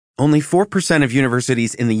Only 4% of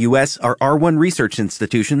universities in the U.S. are R1 research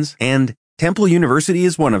institutions, and Temple University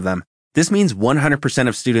is one of them. This means 100%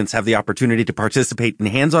 of students have the opportunity to participate in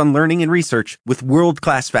hands-on learning and research with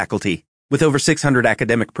world-class faculty. With over 600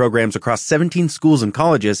 academic programs across 17 schools and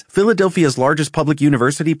colleges, Philadelphia's largest public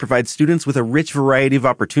university provides students with a rich variety of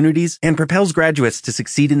opportunities and propels graduates to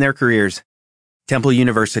succeed in their careers. Temple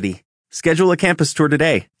University. Schedule a campus tour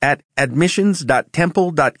today at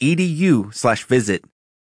admissions.temple.edu/visit.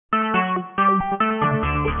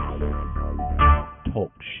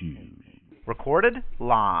 Talk shoes. Recorded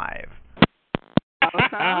live.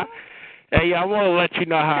 Hey, I want to let you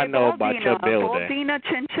know how I know about your building. Baldina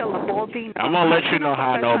Chinchilla, Baldina. I'm going to let you know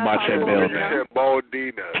how I know about your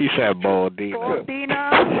building. She said Baldina.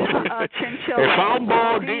 Baldina Chinchilla. If I'm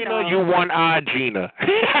Baldina, you want our Gina.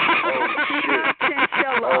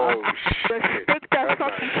 Oh, shit.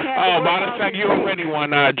 Matter of fact, you already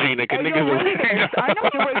want our Gina. I know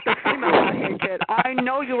you raped the female on here, kid. I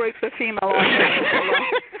know you raped the female on here.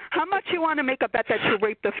 How much you want to make a bet that you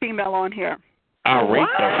raped the female on here? I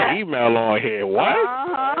raped the female on here. What?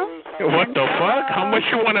 What the fuck? How much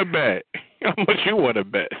you want to bet? How much you want to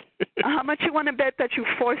bet? How much you want to bet that you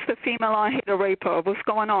forced the female on here to rape her? What's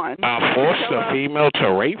going on? I forced the female to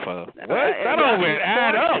rape her? What? That don't even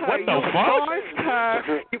add up. What the fuck?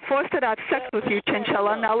 You forced her to have sex with you,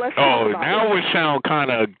 Chinchilla. Now let's now it sound kind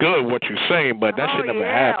of good what you're saying, but that should never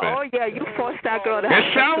happen. Oh, yeah, you forced that girl to have sex.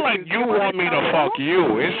 It sounds like you want me to fuck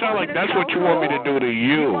you. It sounds like that's what you want me to do to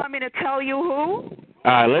you. You want me to tell you who? All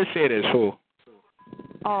right, let's hear this. Who?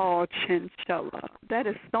 Oh, Chinchilla. That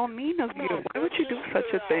is so mean of you. Why would you do such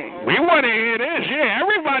a thing? We want to hear this. Yeah,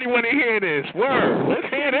 everybody want to hear this. Word. Let's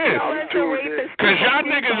hear this. Because y'all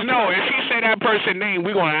niggas know if she say that person's name,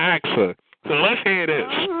 we're going to ask her. So let's hear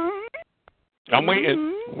this. I'm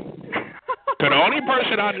waiting. Because the only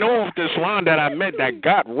person I know off this line that I met that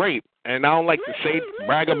got raped, and I don't like to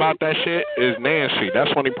brag about that shit, is Nancy.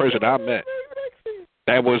 That's the only person I met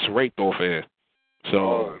that was raped off here.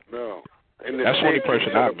 So... no. That's the only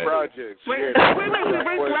person I met. Wait,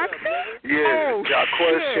 Lexi? Yeah, got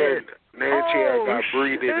question. Nancy got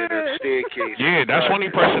breathing in her staircase. Yeah, that's the only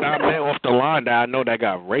person I met off the line that I know that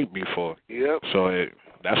got raped before. Yep. So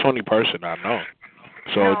that's the only person I know.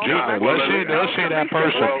 So, Gina, let's say that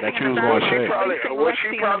person that you was going to say.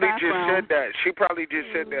 She probably just said that. She probably just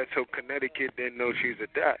said that so Connecticut didn't know she's a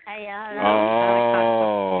dad.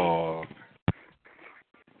 Oh.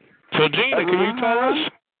 So, Gina, can you tell us?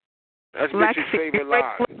 That's Lexi. Favorite line.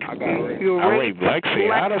 I raped Lexi.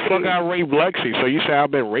 How the fuck I raped Lexi? So you say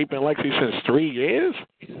I've been raping Lexi since 3 years?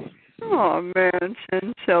 Oh, man,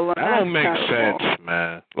 Chinchilla. That don't make sense,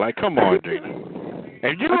 man. Like, come on, Gina.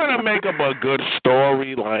 If you're going to make up a good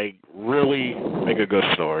story, like, really make a good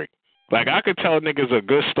story. Like, I could tell niggas a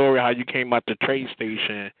good story how you came out the train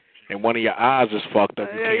station and one of your eyes is fucked up.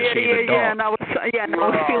 You can't see in the dark. And I was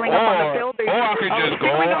feeling up on the building. Or I could just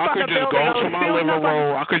go to my living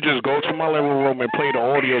room. I could just go to my living room and play the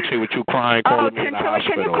audio tape with you crying, calling me in the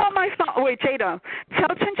hospital. Can you call my phone? Wait, Jada.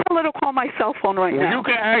 Tell Chinchilla to call my cell phone right now. You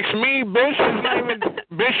can ask me, bitch. It's not even,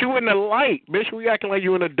 bitch, you in the light. Bitch, we acting like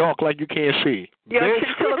you in the dark like you can't see. Yo,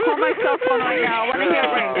 Chinchilla, call my cell phone right now. I want to hear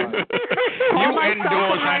it ring. You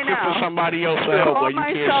indoors asking for somebody else to help like you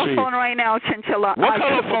can't see. Call my cell phone right now, Chinchilla. What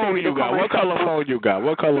color phone you got? What color phone you got?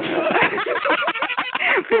 What color phone?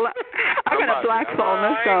 I got a black phone.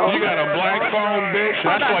 Let's go. You got a black phone, bitch?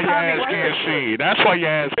 That's why your ass can't see. That's why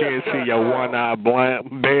your ass can't see, you one-eyed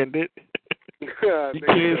bandit. You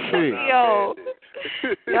can't see. Yo.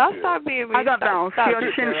 Y'all stop being mean. I got bounce. Yo,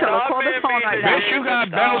 Chinchilla, call the phone right now. Bitch, you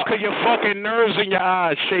got bounce because your fucking nerves in your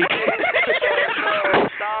eyes shaking.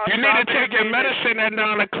 You need to take your medicine at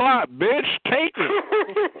 9 o'clock, bitch. Take it.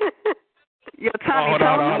 Yo, Tommy, hold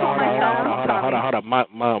on.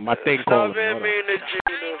 My thing calling. Stop being mean to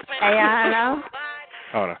Gina. Hey, hello?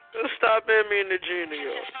 Hold on. Stop being mean to Gina,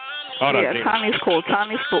 yo. Hold on, Gina. Tommy's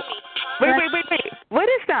cool. Wait. What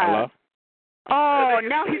is that? Hello? Oh,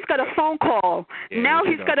 now he's got a phone call. Yeah, now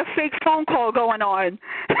he's got a fake phone call going on.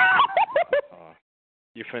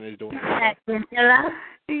 You finished doing that? Chinchilla?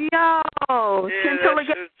 Yo, Chinchilla,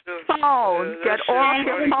 get your phone. Get off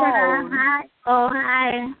your phone. Hi. Oh,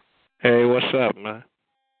 hi. Hey, what's up, man?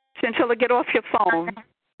 Chinchilla, get off your phone.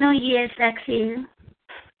 New Year's, sexy.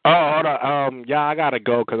 Oh, hold on. Yeah, I gotta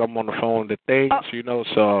go because I'm on the phone with the things,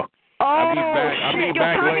 so I'll be back. I'll be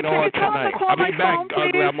back later on tonight. I'll be back. I'm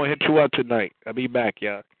gonna hit you up tonight. I'll be back,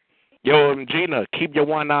 yeah. Yo, Gina, keep your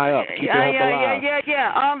one eye up. Keep your head alive.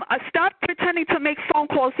 Yeah. Stop pretending to make phone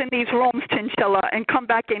calls in these rooms, Chinchilla, and come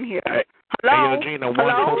back in here. Hey, hello? Hey, yo, Gina, one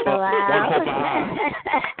hope eye.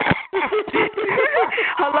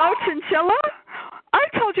 Hello, Chinchilla?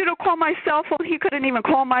 I told you to call my cell phone. He couldn't even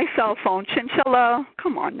call my cell phone. Chinchilla,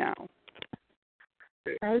 come on now.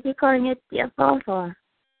 Why is he calling your phone for?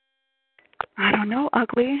 I don't know,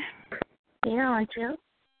 ugly. He don't want you.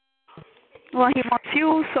 Well, he wants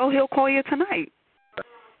you, so he'll call you tonight.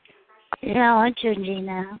 He don't want you,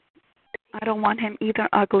 Gina. I don't want him either,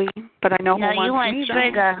 ugly. But I know who you wants want me.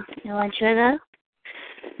 Trigger. You want Trigger?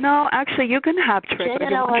 No, actually, you can have Trigger. Trigger You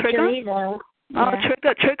don't want want Trigger? you either. Oh,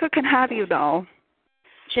 Yeah. Trigger can have you though.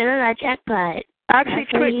 Trigger got jackpot. Actually,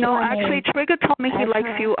 Trigger told me he likes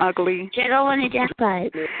you, ugly. Trigger want a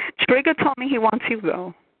jackpot. Trigger told me he wants you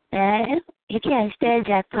though. Yeah, you can't stand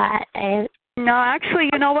jackpot. No, actually,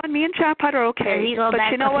 you know what? Me and Jackpot are okay.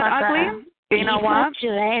 But you know what, ugly? You know what?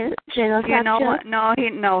 You know what?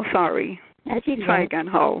 No, sorry. Try again,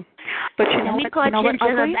 ho. But you know what? You know what,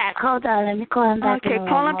 ugly? Back. Hold on, let me call him back. Okay,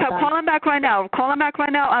 call him back right now. Call him back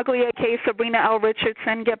right now, ugly, a.k.a. Sabrina L.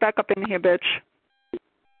 Richardson. Get back up in here, bitch.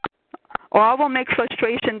 Or I will make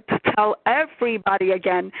frustration to tell everybody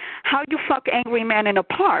again how you fuck angry man in a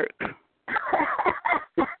park.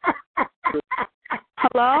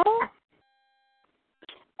 Hello?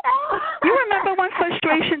 You remember when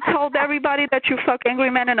frustration told everybody that you fuck angry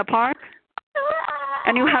men in a park?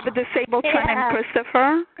 And you have a disabled son named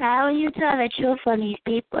Christopher? How will you tell the truth from these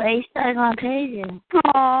people? They start going crazy.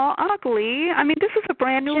 Oh, ugly. I mean, this is a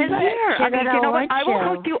brand new year. I mean, you know what? I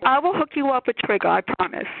will hook you up with Trigger, I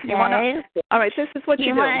promise. You wanna? All right, this is what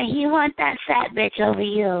you do. He wants that fat bitch over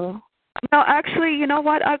you. No, actually, you know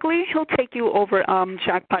what, ugly? He'll take you over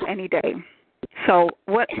Jackpot any day. So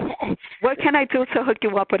what can I do to hook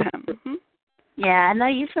you up with him? Hmm? Yeah, I know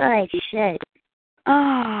you feel like shit.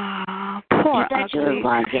 Ah, poor you thought ugly. You were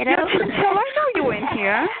gonna get yeah, Chinchilla, I know you in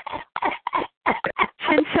here.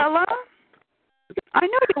 Chinchilla, I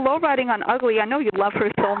know you're low riding on ugly. I know you love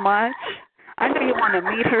her so much. I know you want to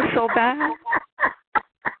meet her so bad.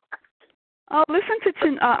 Oh, listen to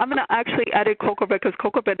I'm going to actually edit Cocobet because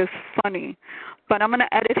Cocobet is funny. But I'm going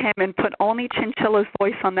to edit him and put only Chinchilla's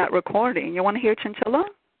voice on that recording. You want to hear Chinchilla?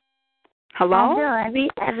 Hello? I do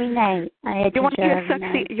every night. You want to hear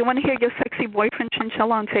You want to hear your sexy boyfriend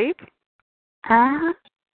Chinchilla on tape? Huh?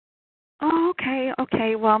 Oh,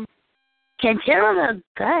 okay. Well, Chinchilla look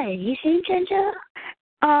good. You seen Chinchilla?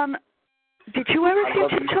 Did you ever see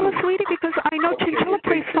Chinchilla, sweetie? Because I know Chinchilla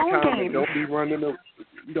plays phone games.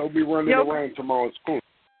 Don't be running around tomorrow's school.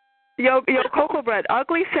 Yo, Cocoa Bread.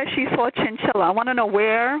 Ugly says she saw Chinchilla. I want to know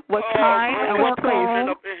where, what time, and what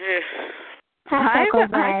place. Hi,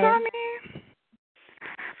 Tommy.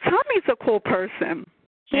 Tommy's a cool person.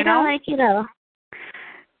 He don't like you though.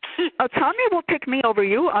 Oh, Tommy will pick me over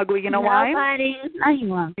you, ugly. You know why? No, he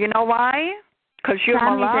won't. You know why? Because you're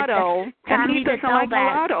mulatto, and he doesn't like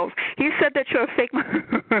mulattoes. He said that you're a fake.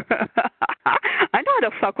 I know how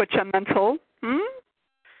to fuck with your mental.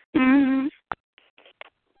 Mm-hmm.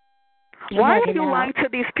 Why are you lying to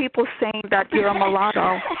these people saying that you're a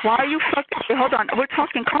mulatto? Why are you fucking... Hold on, we're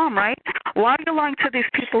talking calm, right? Why are you lying to these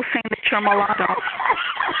people saying that you're a mulatto?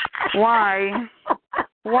 Why?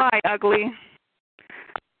 Why, ugly?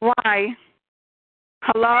 Why?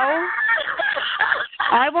 Hello?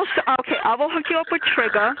 I will hook you up with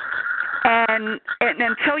Trigger, and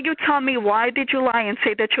until you tell me why did you lie and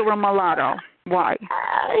say that you were a mulatto? Why?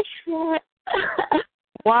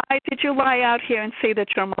 Why did you lie out here and say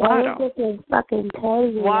that you're a mulatto?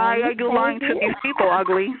 Why are you lying to these people,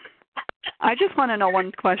 ugly? I just want to know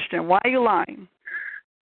one question. Why are you lying?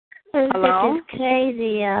 Hello? This is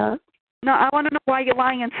crazy, yo. No, I want to know why you're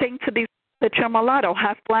lying and saying to these that you're mulatto,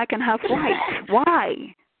 half black and half white.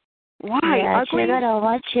 Why? Why, ugly? Trigger don't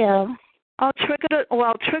want you. Oh,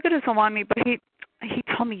 Trigger doesn't want me, but he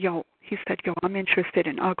told me, he said, I'm interested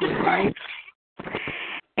in ugly, right?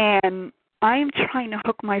 And I am trying to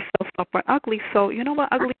hook myself up with ugly, so you know what,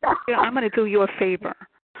 ugly? I'm going to do you a favor.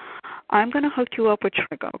 I'm going to hook you up with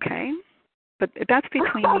Trigger, okay? But that's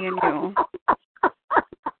between me and you.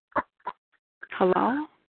 Hello?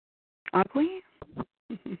 Ugly?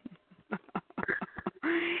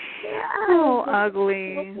 Oh,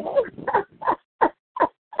 ugly.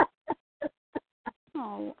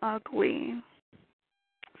 Oh, ugly.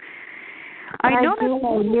 I know that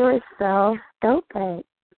you're so stupid.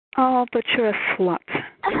 Oh, but you're a slut.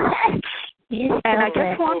 And I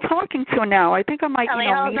guess who I'm talking to now. I think I might, meet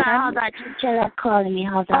him. Hold on. Chinchilla calling me.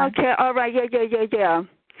 Hold on. Okay, all right. Yeah.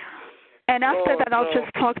 And after that, I'll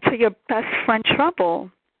just talk to your best friend,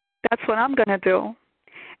 Trouble. That's what I'm going to do.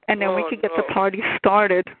 And then we can get the party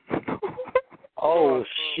started. Oh,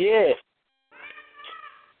 shit.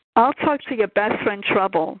 I'll talk to your best friend,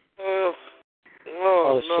 Trouble. Oh,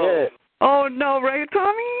 shit. Oh, no, right,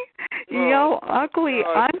 Tommy? Yo, ugly.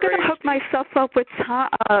 I'm going to hook myself up with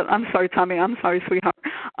I'm sorry, Tommy. I'm sorry, sweetheart.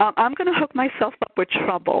 I'm going to hook myself up with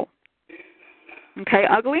trouble. Okay,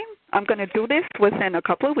 ugly? I'm going to do this within a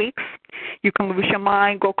couple of weeks. You can lose your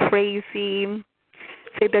mind, go crazy,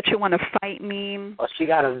 say that you want to fight me. Oh, she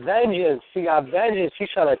got a vengeance. She got vengeance. She's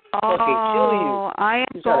trying to fucking kill you. I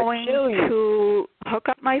am going to hook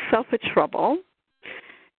up myself with trouble,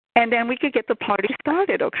 and then we could get the party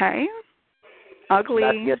started, okay? Ugly.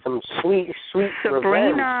 Let's get some sweet Sabrina,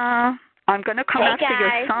 revenge. I'm going to come after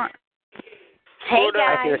your son. Hey,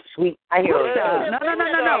 guys. I hear sweet. I hear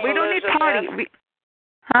No. We don't need party.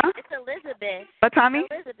 Huh? It's Elizabeth. What, Tommy?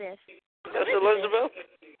 Elizabeth. That's Elizabeth?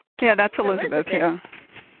 Yeah, that's Elizabeth, yeah.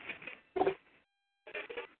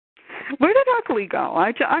 Where did Ugly go?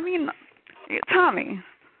 I mean, Tommy,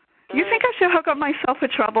 you think I should hook up myself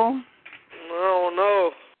with trouble? I don't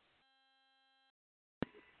know.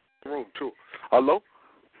 Room 2. Hello?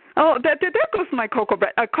 Oh, there goes my cocoa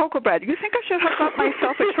bread. Cocoa bread. You think I should hook up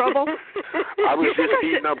myself with trouble? I was just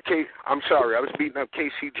beating up I'm sorry, I was beating up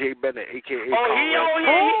KCJ Bennett, a.k.a. He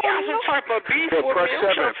got some type of beef with me.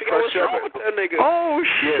 I'm trying to figure out what's wrong with that nigga. Oh,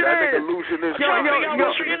 shit. Yeah, that nigga losing his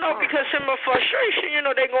because in my frustration,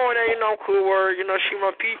 they going there, cool word, she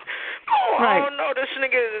my Pete. Oh, right. I don't know, this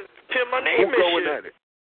nigga put my name in shit.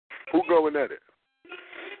 Who going at it?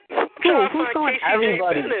 Who's going?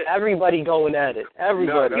 Everybody going at it.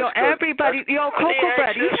 Everybody. No, everybody. Cocoa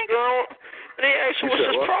bread. You think? They asked what's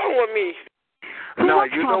his problem with me. Who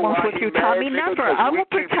wants problems with you, Tommy? Never. I will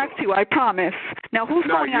protect you. I promise. Now, who's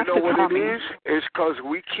going after Tommy? You know what it is? It's because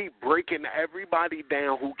we keep breaking everybody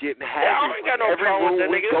down who getting happy. Yeah, I ain't got no problem with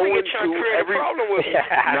that nigga. This nigga trying to create a problem with me.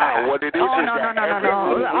 Nah, what it is no.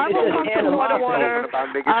 I will come to water.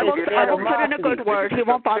 I will put in a good word. He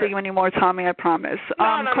won't bother you anymore, Tommy, I promise. No.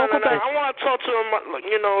 I want to talk to him,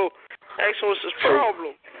 ask him what's his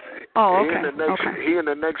problem. Oh, okay. He in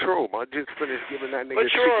the next room. I just finished giving that nigga.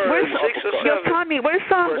 What's yours? 6 or 7? Yo, Tommy, where's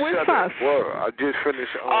us? Well, I just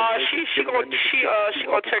finished. She gonna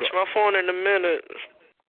text my phone in a minute.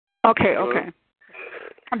 Okay.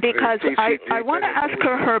 Because I want to ask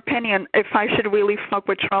her opinion if I should really fuck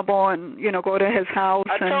with trouble and go to his house.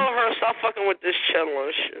 I told her stop fucking with this cello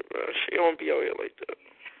and shit, bro. She don't be out here like that.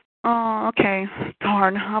 Oh, okay.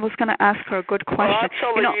 Darn, I was gonna ask her a good question. I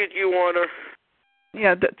tell her you want her.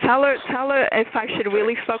 Yeah, tell her if I should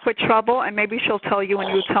really fuck with trouble, and maybe she'll tell you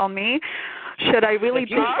and you tell me. Should I really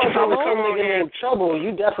do trouble? If you're named Trouble,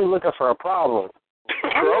 you definitely looking for a problem.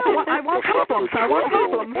 I want problems. I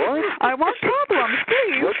want problems,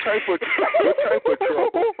 please. What type of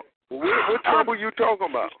trouble? What trouble you talking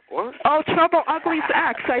about? What? Oh, Trouble Ugly's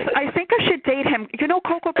ex. I think I should date him.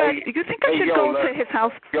 Cocoa Bread, you think I should go to his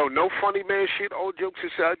house? Yo, no funny man shit. All jokes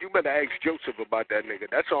aside, you better ask Joseph about that nigga.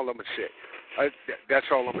 That's all I'm going to say. That's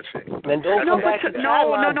all I'm going to say. Then don't come back to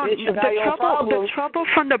The trouble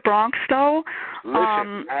from the Bronx, though.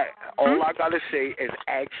 Listen, all I got to say is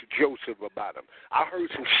ask Joseph about him. I heard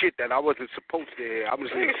some shit that I wasn't supposed to hear. I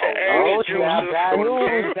was like,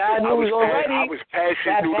 bad news already. I was passing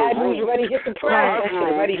through bad the room. news already hit the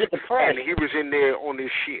press. And he was in there on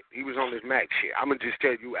this shit. He was on his Mac shit. I'm going to just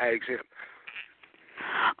tell you, ask him.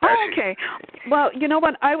 Okay. Well, you know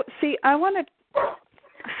what? I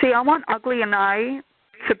want Ugly and I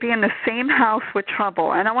to be in the same house with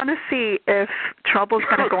Trouble, and I want to see if Trouble's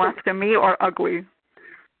going to go after me or Ugly.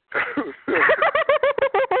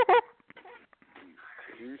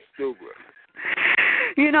 He's stupid.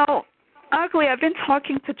 Ugly, I've been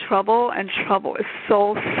talking to Trouble, and Trouble is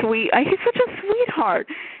so sweet. He's such a sweetheart.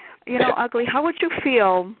 Ugly, how would you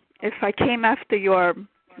feel if I came after your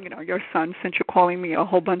son, since you're calling me a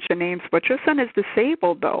whole bunch of names, but your son is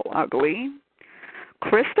disabled, though, Ugly?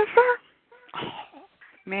 Christopher? Oh,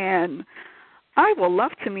 man, I would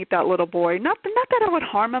love to meet that little boy. Not that I would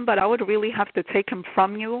harm him, but I would really have to take him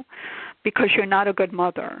from you because you're not a good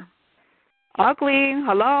mother. Ugly,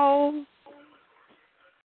 hello?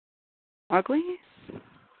 Ugly?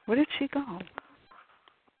 Where did she go?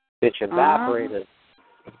 Bitch evaporated.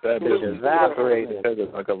 Bitch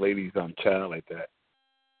evaporated. Like a lady's child like that.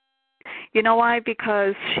 You know why?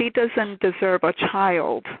 Because she doesn't deserve a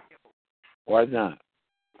child. Why not?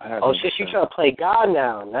 Oh, shit, you trying to play God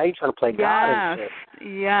now. Now you're trying to play God and shit.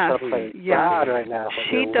 Yes. God right now.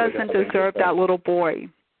 She doesn't deserve that little boy.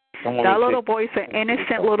 That little boy's an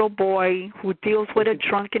innocent little boy who deals with a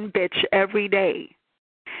drunken bitch every day.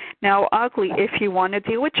 Now, Ugly, if you want to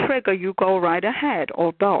deal with Trigger, you go right ahead.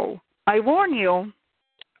 Although, I warn you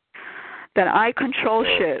that I control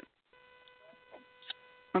shit.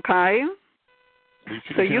 Okay?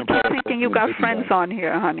 So you keep thinking you got friends on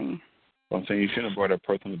here, honey. I'm saying you shouldn't have brought a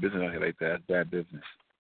personal business out here like that. That's bad business.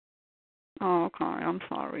 Oh, okay. I'm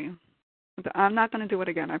sorry. I'm not going to do it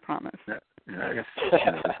again, I promise. Yeah, I guess,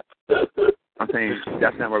 I'm saying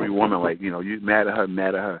that's not every woman. Like, you mad at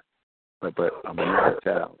her. But I'm not a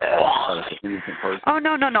child. Oh,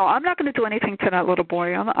 no. I'm not going to do anything to that little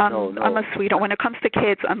boy. I'm a sweetheart. When it comes to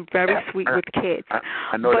kids, I'm very sweet with kids.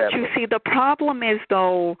 I know but that. But you see, the problem is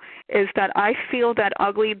that I feel that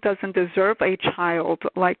Ugly doesn't deserve a child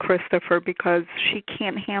like Christopher because she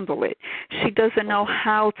can't handle it. She doesn't know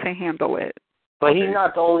how to handle it. But he's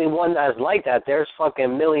not the only one that's like that. There's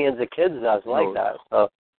fucking millions of kids that's like that. So.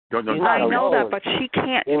 I know that, but she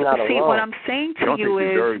can't. See, alone. What I'm saying to you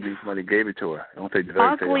is... Don't think somebody gave it to her. I don't think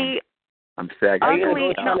deserve Ugly... I'm sad. Are you going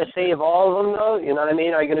to go trying to save all of them, though? You know what I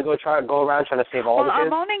mean? Are you going to go around trying to save all the kids?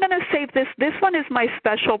 I'm only going to save this. This one is my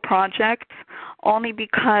special project, only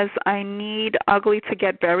because I need Ugly to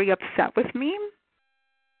get very upset with me.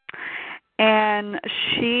 And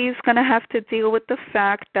she's going to have to deal with the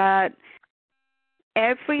fact that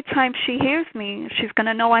every time she hears me, she's going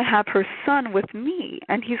to know I have her son with me,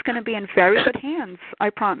 and he's going to be in very good hands. I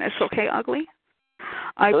promise. Okay, Ugly?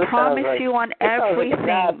 I promise you on everything.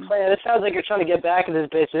 It sounds like you're trying to get back at this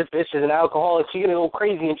bitch. This bitch is an alcoholic. She's going to go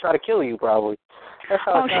crazy and try to kill you, probably. That's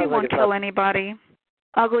how she won't kill anybody.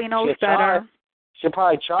 Ugly knows better. She'll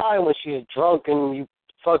probably try when she's drunk and you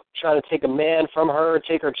try to take a man from her,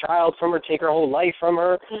 take her child from her, take her whole life from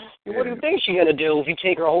her. What do you think she's going to do if you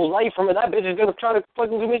take her whole life from her? That bitch is going to try to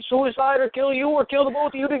fucking commit suicide or kill you or kill the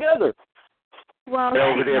both of you together. Well,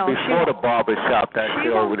 over there before the barber shop, that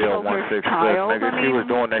shit over there on 165, nigga. She was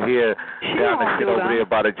doing the hair down the shit over there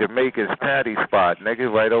by the Jamaica's patty spot,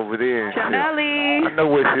 nigga, right over there. And shit. I know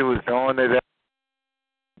what she was doing.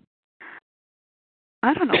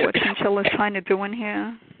 I don't know what Cincilla's trying to do in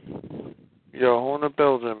here. Yo, who in the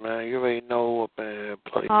building, man? You already know what, man.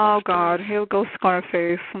 Oh, God, he'll go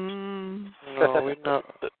Scarface. No, we not.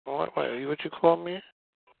 What you call me?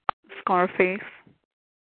 Scarface.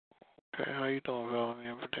 Okay, how you doing, Valerie?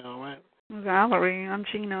 Everything all right? Valerie, I'm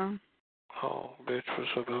Gina. Oh, bitch, what's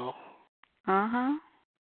up, girl? Uh-huh.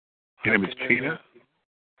 Your name is Gina?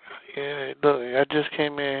 Yeah, look, I just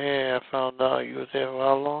came in here and I found out you was there for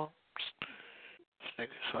how long? This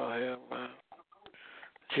nigga's out here, man.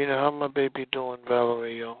 Gina, how my baby doing,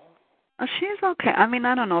 Valerie, yo? She's okay. I mean,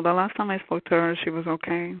 I don't know. The last time I spoke to her, she was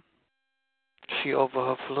okay. She over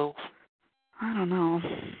her flu? I don't know.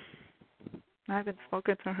 I haven't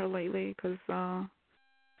spoken to her lately because I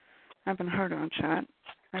haven't heard her on chat.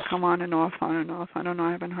 I come on and off. I don't know.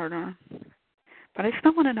 I haven't heard her. But I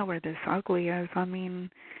still want to know where this Ugly is. I mean,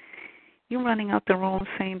 you running out the room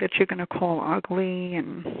saying that you're going to call Ugly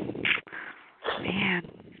and, man,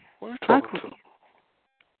 Ugly.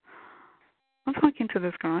 I'm talking to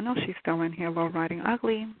this girl. I know she's still in here low riding.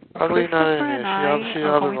 Ugly. Ugly's not in here. She's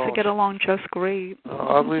are going to get along just great.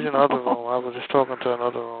 Ugly's in another room. I was just talking to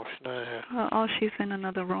another room. She's not in here. Oh, she's in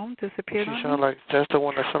another room? Disappeared on me? She sound like, that's the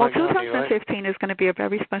one that sounds like 2015 is going to be a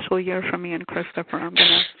very special year for me and Christopher. I'm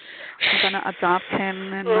gonna adopt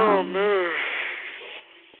him. And,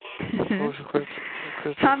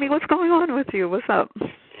 Tommy, what's going on with you? What's up?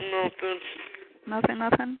 Nothing.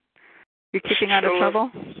 Nothing? You're keeping out of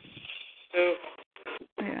trouble? Yeah.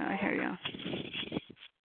 Yeah, I hear you.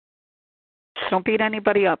 Don't beat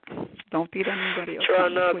anybody up. Try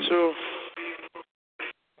not to.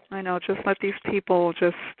 I know. Just let these people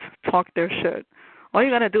just talk their shit. All you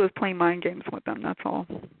got to do is play mind games with them. That's all.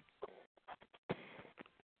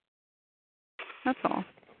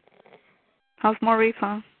 How's Maurice,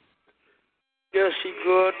 huh? Yeah, she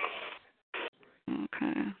good.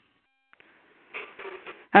 Okay.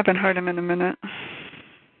 I haven't heard him in a minute.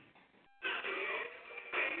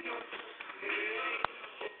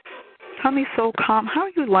 Tommy's so calm. How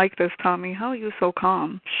are you like this, Tommy? How are you so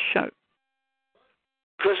calm? Shut.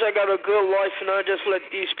 Because I got a good life, and I just let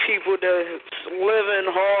these people that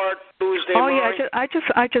living hard lose their mind. Yeah,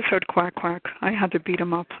 I just heard quack quack. I had to beat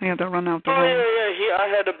him up. I had to run out the room. Yeah, I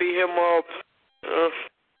had to beat him up.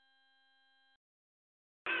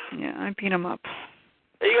 Yeah, I beat him up.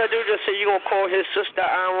 All you gotta do is just say you gonna call his sister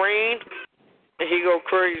Irene, and he go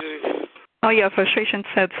crazy. Oh yeah, Frustration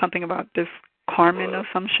said something about this Carmen or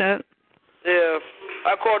some shit. Yeah,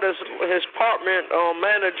 I called his apartment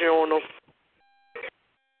manager on him.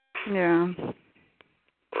 Yeah.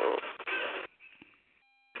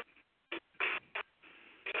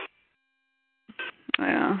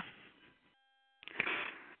 Yeah.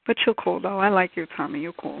 But you're cool, though. I like you, Tommy.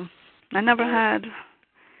 You're cool. I never had...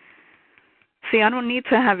 See, I don't need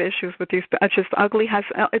to have issues with these. It's just Ugly has...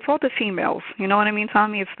 It's all the females. You know what I mean,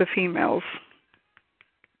 Tommy? It's the females.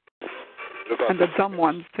 And the dumb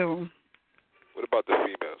ones, too. What about the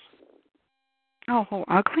females? Oh, who,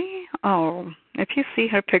 ugly? Oh, if you see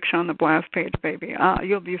her picture on the blast page, baby,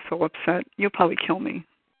 you'll be so upset. You'll probably kill me.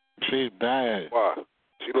 She's bad. Why?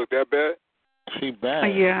 She look that bad? She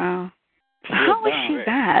bad. Yeah. How is she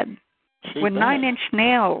bad? With 9-inch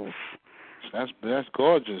nails. That's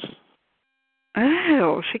gorgeous.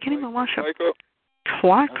 Ew, she can't even wash her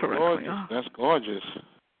twat correctly. That's gorgeous.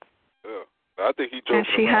 Yeah. I think he and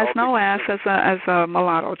she has no ass as a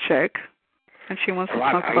mulatto chick. And she wants to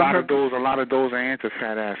talk about her. A lot of those are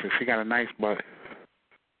anti-fat asses. She got a nice butt.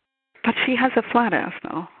 But she has a flat ass,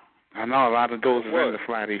 though. I know, a lot of those are into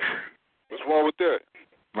flatties. What's wrong with that?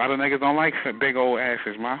 A lot of niggas don't like big old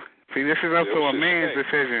asses, ma. See, this is up to a man's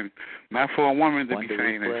decision, not for a woman to be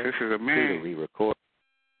saying this. This is a man.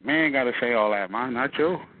 Man got to say all that, ma, not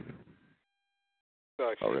you.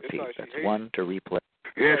 I'll repeat. That's one to replay.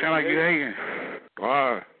 Yeah, sound like you hating.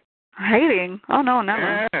 Hating? Oh, no,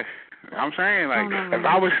 never. Yeah. I'm saying, like, if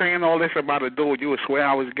I was saying all this about a dude, you would swear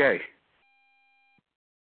I was gay.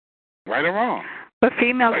 Right or wrong? But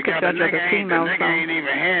females like, can judge other females. The nigga ain't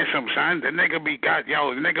even handsome, son. The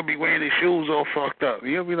nigga be wearing his shoes all fucked up.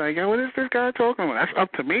 You'll be like, yo, what is this guy talking about? That's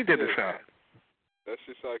up to me to decide. That's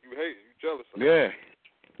just like you hate. You jealous of Yeah.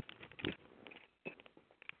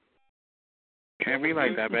 Can't be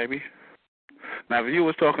like that, baby. Now, if you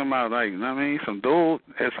was talking about, like, you know what I mean, some dude,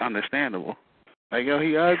 it's understandable. Like, yo,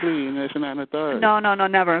 he ugly and this and that and the third. No,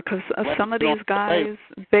 never. Because some of these guys,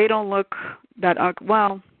 they don't look that ugly.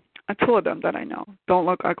 Well, two of them that I know don't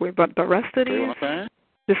look ugly. But the rest of these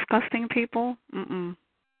disgusting people,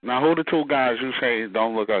 Now, who are the two guys you say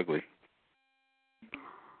don't look ugly?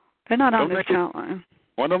 They're not on this chat line.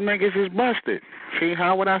 One of them niggas is busted. See,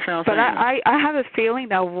 how would I sound? But I have a feeling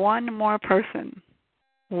that one more person.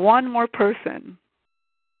 What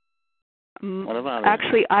about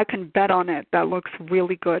actually, I can bet on it. That looks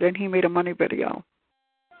really good, and he made a money video.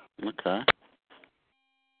 Okay.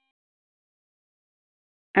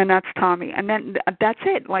 And that's Tommy. And then that's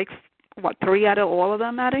it. Like, what, 3 out of all of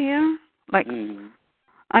them out of here? Like,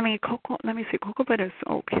 I mean, Coco, let me see. Coco Better's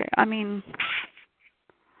okay. I mean,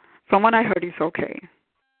 from what I heard, he's okay.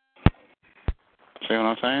 See what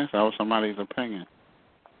I'm saying? That was somebody's opinion.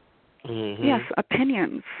 Yes,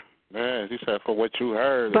 opinions. Yeah, he said for what you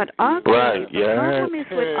heard. But ugly. Right, yeah. The problem is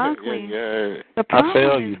with ugly. Yeah. The problem I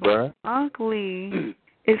feel you, bro. Ugly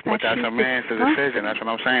is that that's a man's decision. That's what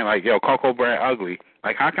I'm saying. Like, yo, Coco Brad ugly.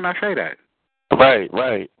 Like, how can I say that?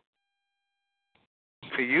 Right.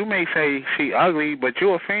 See, you may say she ugly, but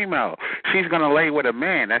you're a female. She's gonna lay with a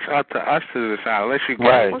man. That's up to us to decide. Unless you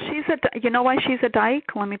right. Well, you know why she's a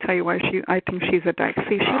dyke? Let me tell you why I think she's a dyke.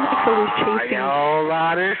 See, she likes always chasing.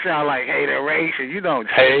 Yo, this sound like hateration. You don't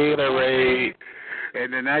haterate.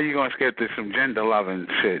 And then now you're gonna skip to some gender loving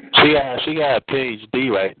shit. She got a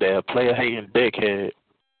PhD right there. Player hating dickhead.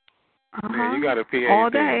 Yeah, you got a PhD. All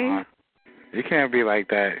day. Man. You can't be like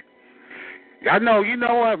that. I know, you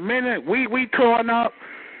know what, men, we torn up,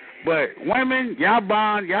 but women, y'all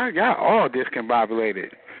bond, y'all all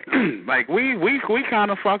discombobulated. Like, we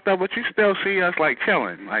kind of fucked up, but you still see us, like,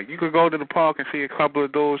 chilling. Like, you could go to the park and see a couple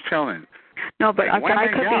of dudes chilling. No, but like, a guy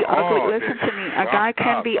could be ugly. Listen to me. A guy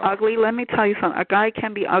can be ugly. Let me tell you something. A guy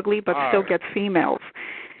can be ugly, but still gets females.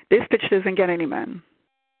 This bitch doesn't get any men.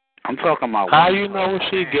 I'm talking about how you know what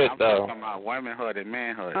she get, though? I'm talking about womanhood and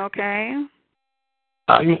manhood. Okay.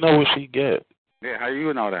 How you know what she get? Yeah, how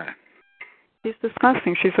you know that? She's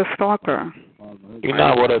disgusting. She's a stalker. You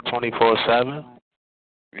not with her 24/7?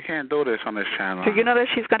 You can't do this on this channel. So you know that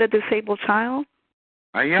she's got a disabled child?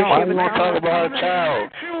 Why you want to talk about her child?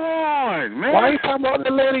 What you on, man? Why you talking about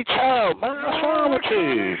the lady child, man? What's wrong with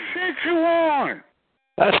you? Shit you on?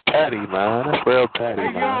 That's petty, man. That's real petty,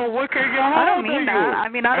 man. Yo, what can you I don't mean that. I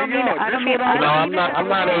mean, I don't mean it. I'm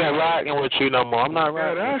not even rocking with you no more. I'm not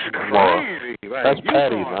rocking with you no more. Like, that's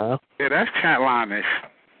petty, man. Yeah, that's chat line-ish.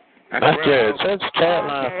 That's chat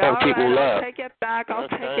line fuck people up. I'll take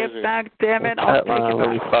it back. Damn it. Chat line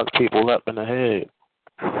really fuck people up in the head.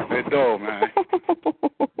 They do, man.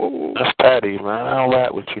 That's petty, man. I don't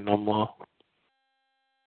rock with you no more.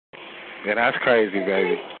 Yeah, that's crazy,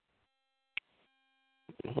 baby.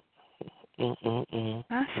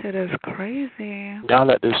 That shit is crazy. Y'all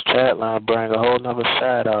let this chat line bring a whole nother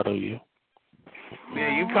side out of you.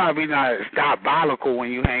 Yeah, you probably not diabolical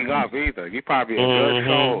when you hang up either. You probably a good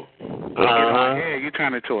soul. Yeah, you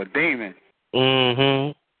turn into a demon.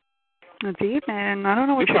 A demon? I don't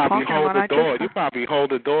know what you're talking about. You probably hold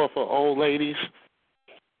the door for old ladies.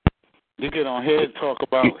 You get on here and talk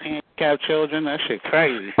about handicapped children. That shit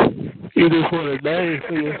crazy. You just want a name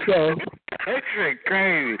for yourself. That shit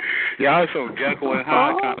crazy. Y'all some Jekyll and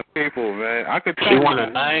Hyde kind of people, man. I could tell. She want a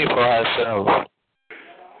name for herself.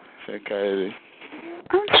 Shit crazy.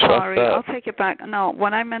 I'm sorry. I'll take it back. No,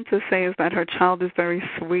 what I meant to say is that her child is very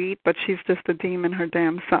sweet, but she's just a demon her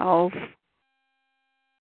damn self.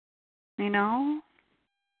 You know?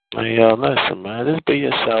 Hey, yo, listen, man. Just be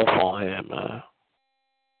yourself on here, man.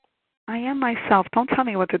 I am myself. Don't tell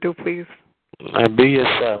me what to do, please. And be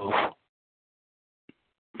yourself.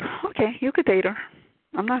 Okay, you could date her.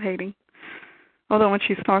 I'm not hating. Although when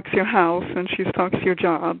she stalks your house and she stalks your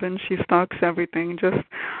job and she stalks everything, just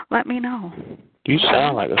let me know. You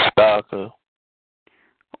sound like a stalker.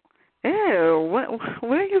 Ew,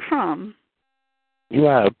 where are you from? You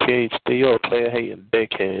have a PhD. You're a player-hating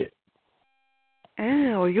dickhead.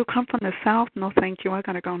 Ew, you come from the South? No, thank you. I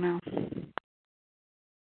gotta go now.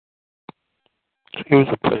 He was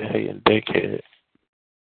a player-hating dickhead.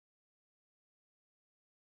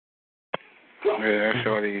 Yeah, that's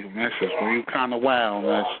shorty message. Well, you kind of wild,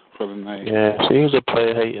 man, for the night. Yeah, she was a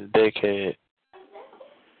player-hating dickhead.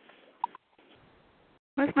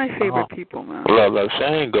 Where's my favorite people, man? Look, she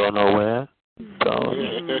ain't going nowhere.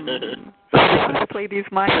 Let's play these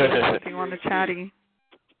mind games on the chatty.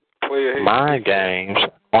 Mind games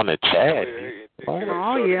on the chatty?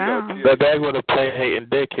 Oh, yeah. That was a player-hating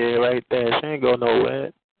dickhead right there. She ain't going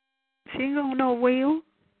nowhere. She ain't going nowhere?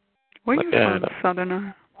 Where you from,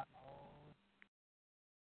 Southerner?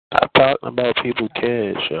 I'm talking about people's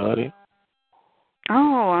kids, shorty.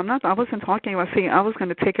 Oh, I wasn't talking about, see, I was going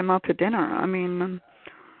to take him out to dinner. I mean,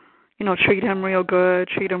 you know, treat him real good,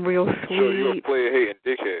 treat him real sweet. So you're a player-hating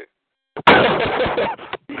dickhead.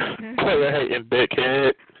 Player-hating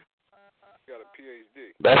dickhead. You got a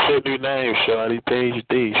PhD. That's your new name, shorty.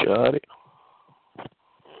 PhD, shorty.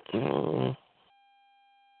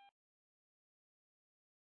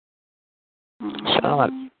 Sound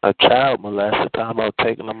like a child molester talking about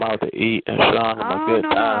taking them out to eat and showing them a good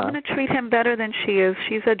time. No, I'm going to treat him better than she is.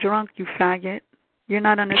 She's a drunk, you faggot. You're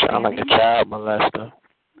not understanding. Sound like a child molester.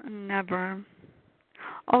 Never.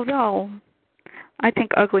 Although, I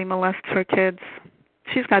think Ugly molests her kids.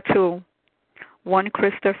 She's got two. One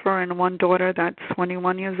Christopher and one daughter that's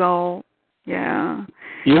 21 years old. Yeah.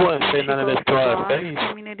 You wouldn't say none of this to her face.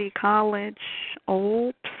 Community college.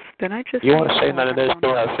 Oops. Did I just You wouldn't say none of this to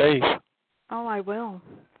her face. Oh, I will.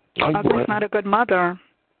 No, Ugly's not a good mother.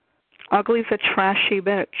 Ugly's a trashy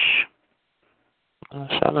bitch.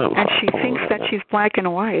 Shut up. And she thinks that she's black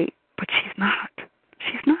and white, but she's not.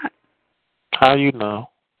 She's not. How you know?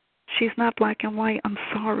 She's not black and white. I'm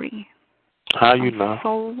sorry. How you know?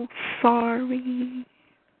 So sorry.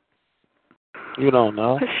 You don't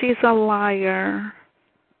know? Because she's a liar.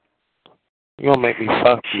 You gonna make me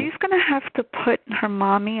fuck you. She's going to have to put her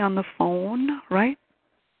mommy on the phone, right?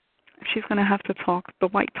 She's going to have to talk the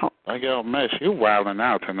white talk. Like, yo, Miss, you wilding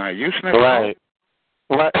out tonight. You sniffing right.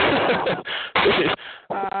 Right.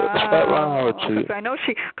 What's wrong with you?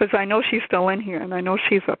 Because I know she's still in here, and I know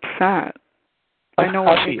she's upset. I know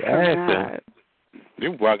what makes her mad.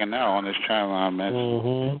 You bugging out on this channel, Miss.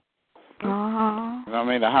 Mm-hmm. You know what I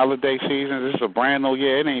mean? The holiday season, this is a brand new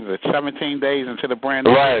year. It ain't even 17 days into the brand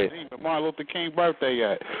new year. It ain't even Martin Luther King's birthday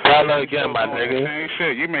yet. Hello again, my nigga. Same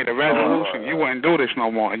shit. You made a resolution. You wouldn't do this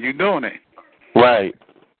no more, and you doing it. Right.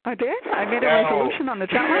 I did? I made a resolution on the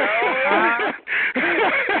channel?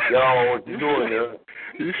 Yo, what you doing, yo?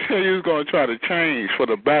 You said you was going to try to change for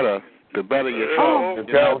the better. The better yourself. Oh, what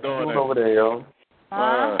you doing over there, yo?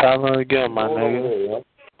 Hello again, my nigga.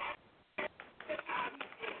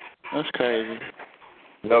 That's crazy.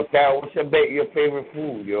 No, Cal, what's your favorite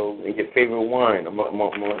food, yo, and your favorite wine? That's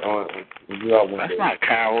not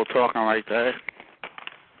Carol talking like that.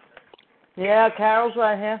 Yeah, Carol's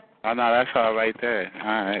right here. Oh, no, that's her right there.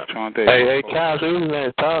 All right, Hey, Cal, who was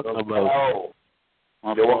that talking about?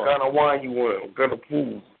 Yo, what kind of wine you want? What kind of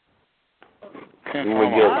food?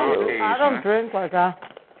 I don't drink like that.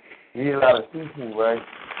 You eat a lot of seafood, right?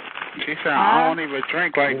 She said, I don't even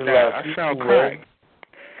drink like that. I sound crack.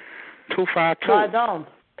 252. No, I don't.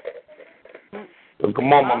 So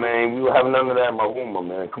come on, my man. We were having none of that in my room, my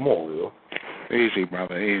man. Come on, yo. Easy,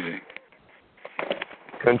 brother. Easy.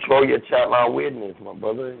 Control your chat line weirdness, my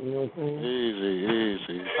brother. You know what I'm saying?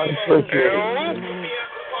 Easy. I appreciate it.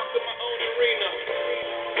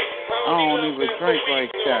 I don't even drink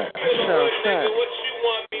like that. I sound sad.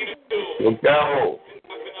 Look out.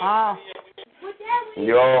 Ah.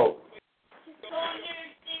 Yo.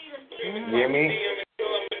 You hear me?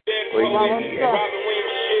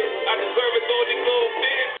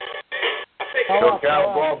 Yo,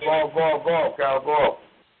 Cal, go up. Cal, go up.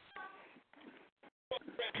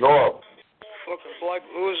 Go up. Fucking black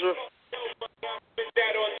loser.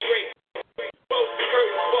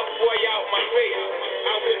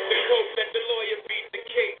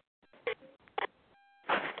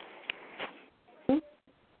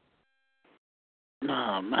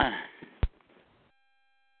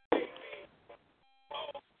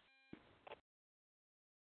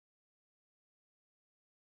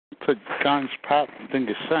 put guns pop, then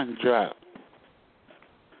the sun drop.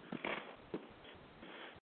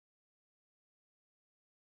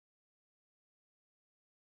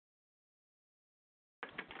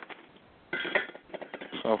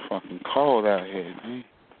 So fucking cold out here, man.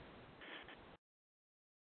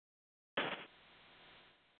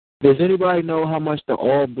 Does anybody know how much the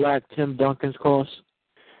all-black Tim Duncans cost?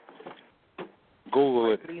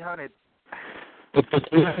 Google it. 300. For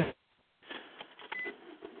 300?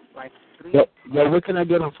 Like 3. Yeah, where can I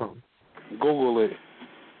get them from? Google it.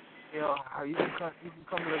 Yo, you can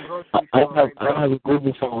come to the grocery store. I don't have a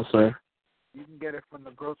Google phone, sir. You can get it from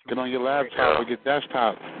the grocery store. Get on your laptop or your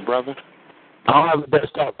desktop, brother. I don't have a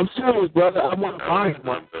desktop. I'm serious, brother. I want to buy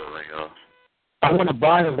one. I want to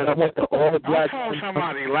buy them, but I want the all-black. I told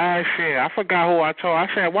somebody last year. I forgot who I told. I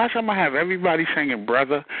said, watch, I'm going to have everybody singing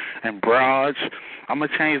brother and broads. I'm going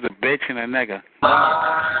to change the bitch and the nigga.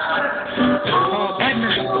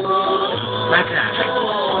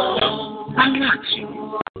 I'm watching.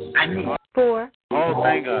 I need 4. Oh,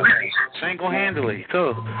 thank God. Single-handedly,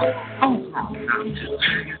 too.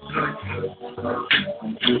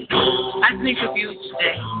 I think of you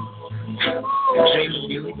today. Dream of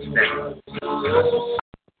you today.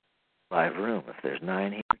 Live room. If there's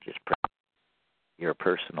 9 here, just press. Your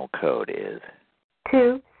personal code is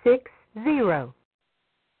 260.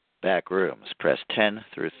 Back rooms. Press 10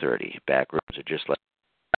 through 30. Back rooms are just like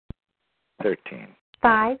 13.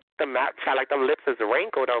 5. The mouth sound like them lips is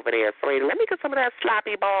wrinkled over there, sweetie. Let me get some of that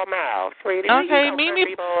sloppy ball mouth, sweetie. Okay, meet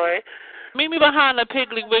me behind the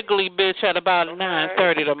Piggly Wiggly bitch at about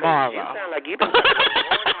 9:30 tomorrow. You sound like you've been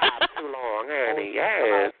too long, honey.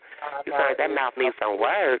 Yes. You sound like that mouth needs some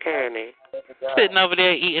work, honey. Sitting over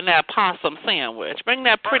there eating that possum sandwich. Bring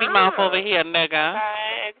that pretty mouth over here, nigga.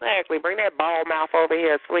 Exactly. Bring that ball mouth over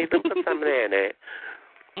here, sweetie. Put something in it.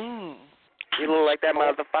 You look like that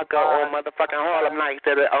motherfucker on motherfucking Harlem Nights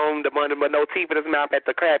that owned the money with no teeth in his mouth at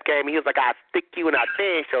the crab game. He was like, I'll stick you and I'll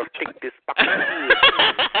then she'll stick this fucking shit.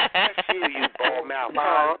 That's you ball mouth,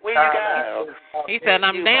 huh? Where you go? He said,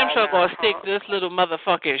 I'm damn sure going to stick this little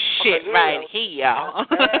motherfucking shit right here.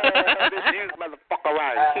 This you motherfucker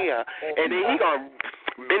right here. And then he going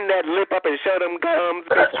to bend that lip up and show them gums.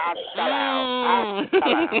 Bitch, I'll shut out.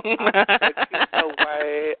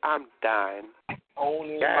 I'm done.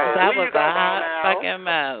 That was a hot fucking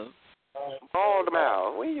mouth. Bald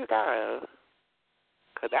mouth. Where you going?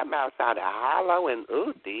 Because that mouth sounded hollow and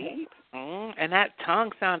deep. And that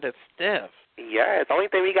tongue sounded stiff. Yeah, the only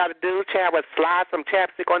thing we got to do, Chad, was slide some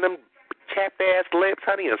chapstick on them chapped-ass lips,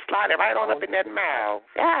 honey, and slide it right on up in that mouth.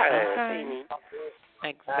 Yeah. Okay.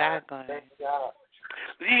 Exactly.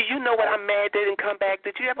 You know what? I'm mad they didn't come back.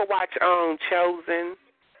 Did you ever watch Chosen?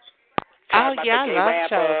 Oh, yeah, I love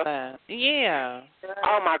Chosen. Yeah.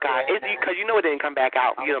 Oh, my God. Because you know it didn't come back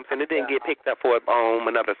out. You know what I'm saying? It didn't get picked up for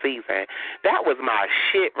another season. That was my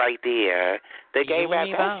shit right there. The gay rap,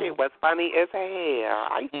 that shit was funny as hell.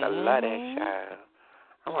 I used to love that show.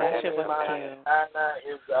 That shit was cute. Anna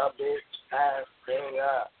is a bitch ass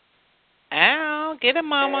nigga. Ow, get it,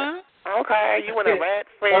 mama. Okay, you want to rap,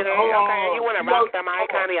 Freddie? Okay, you want to rock the mic,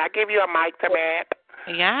 honey? I give you a mic to rap.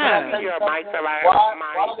 Yeah. I give you a mic to rap.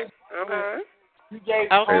 Okay.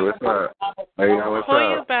 Hey, what's up? Hey, what's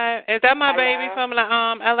up? Is that my baby from the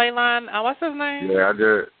LA line? What's his name? Yeah,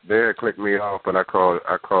 they had clicked me off, but I called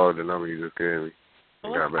the number you just gave me.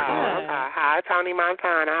 Got back on. Hi, Tony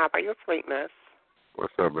Montana. How about your sweetness?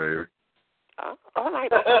 What's up, baby? All right,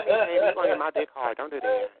 you're going to my dick hard. Don't do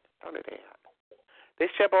that. Don't do that. This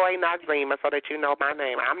your boy Noxema, so that you know my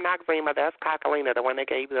name. I'm Noxema. That's Cockalina. The one that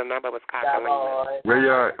gave you the number was Cockalina. Where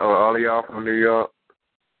y'all? Oh, all of y'all from New York?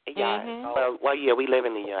 Yeah. Well, yeah, we live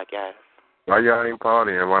in New York, yes. Why y'all ain't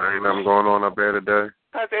partying? Why ain't nothing going on up there today?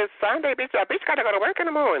 Because it's Sunday, bitch. A bitch got to go to work in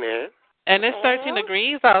the morning. And it's 13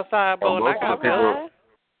 degrees outside, boy.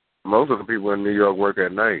 Most of the people in New York work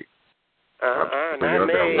at night. Not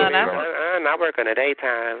me. I work in the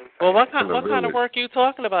daytime. Well, what kind of work you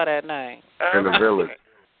talking about at night? In the village.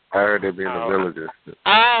 I heard they be in the villages.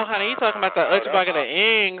 Oh, honey, you talking about the bucket of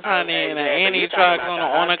Ings, honey, and the Annie trucks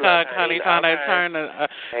on the car, honey, trying to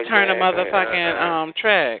turn the motherfucking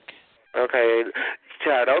track. Okay.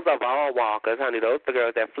 Child, those are ball walkers, honey. Those are the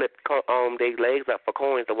girls that flip their legs up for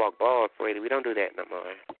coins to walk balls, sweetie. We don't do that no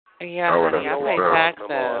more. Yeah, honey, I pay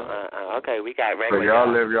taxes. Okay, we got regular. So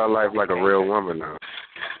y'all live your life like a real woman now.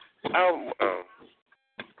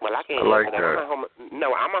 Well, I can't. I like that.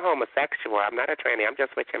 I'm a homosexual. I'm not a tranny. I'm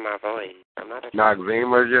just switching my voice. I'm not a tranny.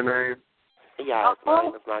 Noxema is your name? Yeah, my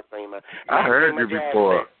name is Noxema. I heard you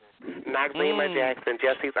before. Noxema Jackson,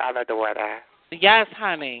 Jesse's other daughter. Yes,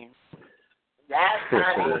 honey.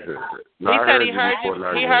 No, he I said he heard you.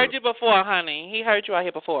 you. He heard you before, honey. He heard you out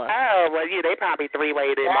here before. Oh, well, yeah, they probably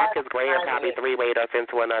three-wayed it. Marcus Graham probably three-wayed us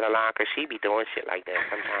into another line because she be doing shit like that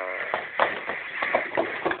sometimes.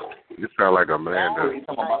 You sound like Amanda. You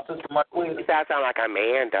sound like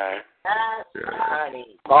Amanda.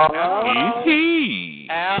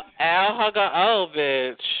 Al Hugger, oh,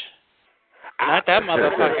 bitch. Not that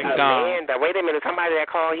motherfucking gone. Amanda. Wait a minute, somebody that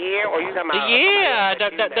called here, or you talking about? Yeah,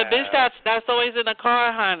 the bitch that's always in the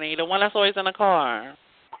car, honey. The one that's always in the car.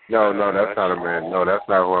 No, that's not Amanda. No, that's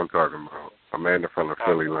not who I'm talking about. Amanda from the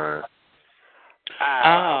Philly line.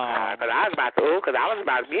 Because I was about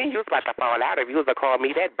to, me and you was about to fall out if you was to call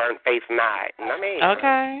me that burnt face night. You know what I mean?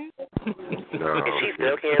 Okay. No. And she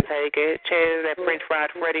still can't take it. Chance that French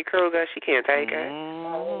fried Freddy Krueger, she can't take it.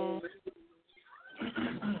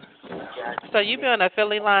 So you be on the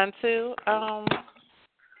Philly line too?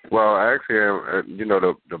 Well, actually,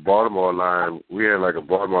 the Baltimore line, we had like a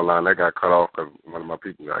Baltimore line that got cut off because one of my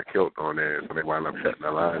people got killed on there, so they wound up shutting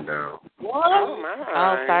the line down. Oh, my.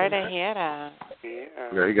 Oh, sorry to hear that.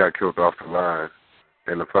 Yeah, he got killed off the line.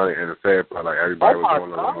 And the sad part, like everybody was on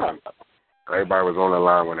the line. Everybody was on the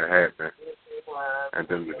line when it happened. And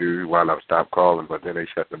then the dude wound up stopped calling, but then they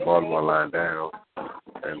shut the Baltimore line down.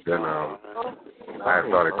 And then I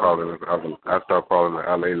started calling the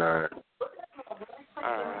LA line.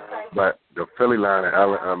 But the Philly line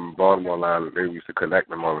and Baltimore line, they used to connect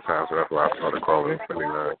them all the time, so that's why I started calling the Philly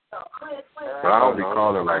line. But I don't be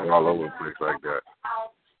calling like all over the place like that.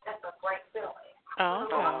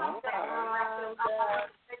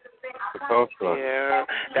 Yeah,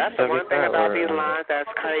 that's the one thing about these lines that's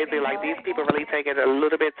crazy. Like, these people really take it a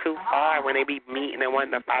little bit too far when they be meeting and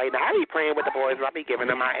wanting to fight. Now, I be playing with the boys. I be giving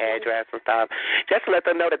them my address and stuff just to let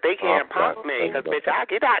them know that they can't punk me. Because, bitch, I'll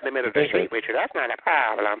get out in the middle of the street with you. That's not a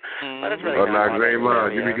problem. But it's really not.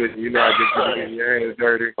 Grandma, you be getting your hands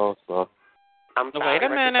dirty. I'm sorry. Wait a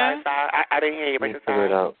minute. I didn't hear you. What you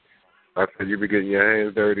said? I said you be getting your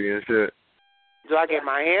hands dirty and shit. Do I get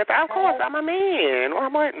my hands? Of course, I'm a man. Why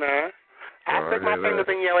wouldn't I? I stick my fingers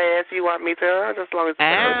in your ass. You want me to? Just as long as.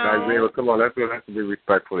 Come on, let's be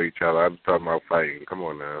respectful to each other. I'm talking about fighting. Come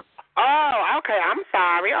on now. Oh, okay. I'm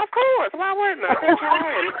sorry. Of course. Why wouldn't I?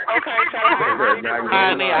 Okay,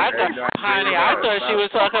 honey, I thought she was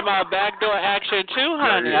talking about backdoor action too,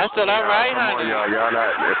 honey. I said, all right, honey. Y'all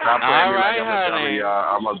not. Stop all right, honey.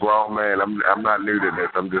 I'm a grown man. I'm not new to this.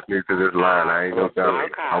 I'm just new to this line. I ain't no dummy.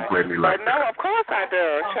 Don't play me like that. No, of course I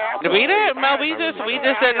do. We didn't. No, we just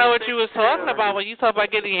didn't know what you was talking about when you talk about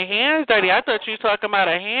getting your hands dirty. I thought you was talking about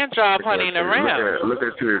a hand job, honey, in the rim. Look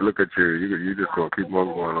at you. You just gonna keep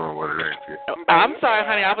on going on with it, ain't you? I'm sorry,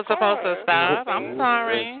 honey. I was supposed to stop. I'm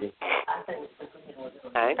sorry.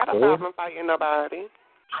 I ain't got a problem fighting nobody.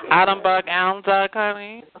 I done buck Allen Duck,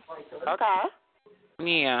 honey. Okay.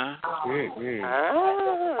 Yeah.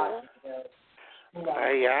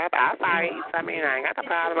 Yeah, I fight. I mean, I ain't got the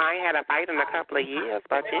problem. I ain't had a fight in a couple of years,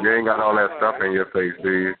 but you ain't got all that stuff in your face,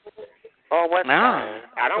 do you? Oh, what? No.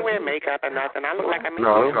 I don't wear makeup or nothing. I look like a man.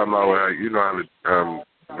 No, I'm talking about you know how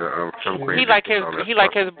he like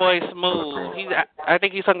his boy smooth. I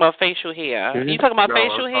think he's talking about facial hair. You talking about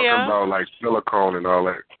facial hair? I'm talking about like silicone and all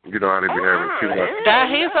that. You know how they be having too much. That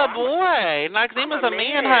he's a boy. Naxima's a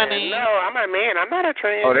man, honey. No, I'm a man. I'm not a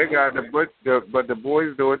trans. Oh, they got but the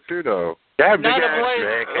boys do it too though. No, the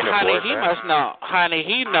boys, honey, he must know. Honey,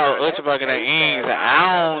 he know Uchburger the Ings and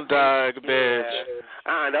Allen Dog, bitch.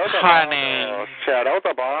 Those are honey. Those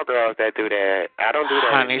are ball girls that do that. I don't do that.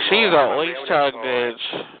 Honey, she's a oyster bitch.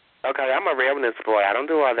 Okay, I'm a realness boy. I don't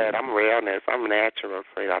do all that. I'm realness. I'm natural,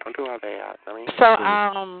 so I don't do all that. I mean, so,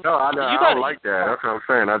 no, I don't like that. That's what I'm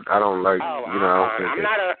saying. I don't like. I don't think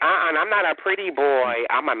I'm not a pretty boy.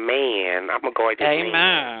 I'm a man. I'm a gorgeous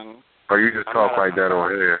man. Oh, you just talk like that on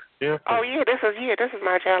here. Yeah. Oh yeah, this is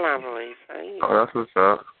my childline voice. Oh, that's what's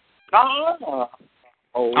up.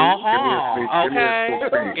 Okay.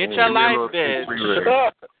 Get your life, bitch.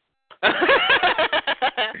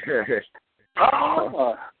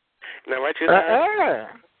 Now what you say?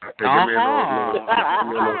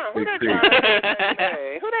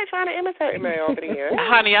 Who they trying to imitate me over here?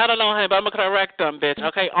 Honey, I don't know him, but I'm gonna correct them, bitch.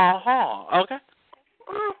 Okay. Okay.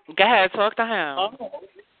 Go ahead, talk to him.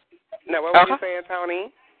 Now what were you saying,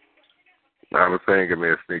 Tony? I was saying, give me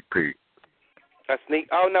a sneak peek. A sneak?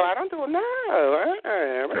 Oh no, I don't do it. No.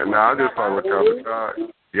 No, I just thought with y'all.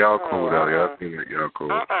 Y'all cool though. Y'all seem like y'all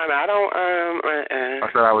cool. I don't. I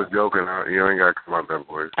said I was joking. You ain't got to come out that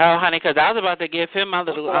voice. Oh, honey, because I was about to give him my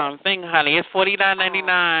little thing, honey. It's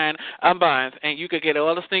 $49.99 a month, and you could get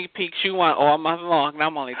all the sneak peeks you want all month long. And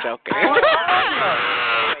I'm only joking.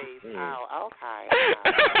 Oh, okay.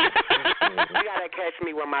 catch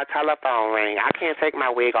me with my telephone ring. I can't take my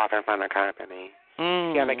wig off in front of company.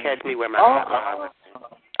 You gotta catch me with my hotline.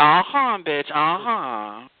 Bitch.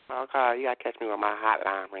 Okay, you gotta catch me with my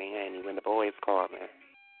hotline ring, honey, when the boys call me.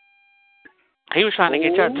 He was trying to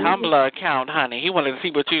get your Tumblr account, honey. He wanted to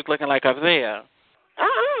see what you was looking like up there.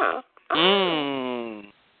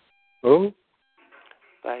 Who?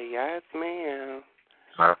 But yes, ma'am.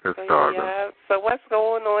 So what's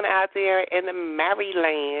going on out there in the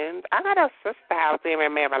Maryland? I got a sister out there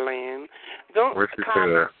in Maryland. Where's she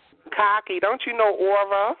at? Cocky, don't you know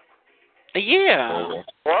Aura? Yeah.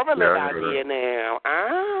 Aura lives out here now.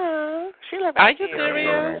 She lives out here. Are you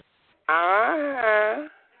serious?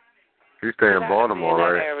 She stay in Baltimore,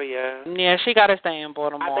 right? Area. Yeah, she got to stay in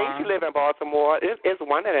Baltimore. I think she live in Baltimore. It's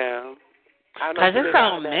one of them. Because there's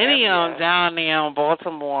so many of them down there in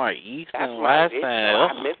Baltimore, East and West.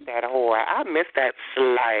 I miss that whore. I miss that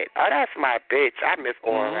slut. Oh, that's my bitch. I miss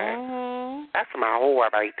Aura. That's my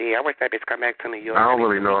whore right there. I wish that bitch come back to New York. I don't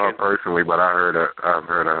really know her personally, but I've heard of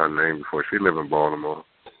her name before. She live in Baltimore.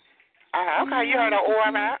 Okay, you heard of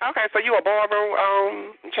Aura. Okay, so you a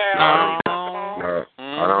ballroom child? No,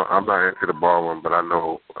 I'm not into the ballroom, but I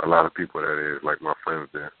know a lot of people that is, like my friends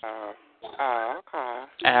there. Okay.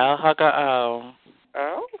 Al Hugger O.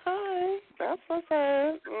 Okay, that's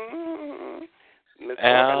okay.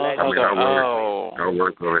 Al Hugger O. I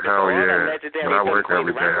work over hell yeah. But I work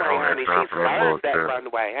every day. I don't have time for that bullshit.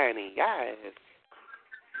 Runway, honey. Yes.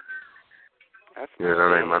 Yeah,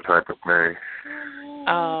 that ain't my type of thing.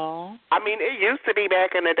 Oh. I mean, it used to be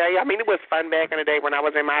back in the day. I mean, it was fun back in the day when I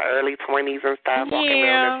was in my early 20s and stuff, walking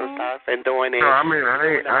around and stuff and doing it. No, I mean, I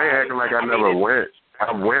ain't acting like I never went.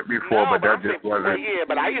 I went before, but that just wasn't. Yeah,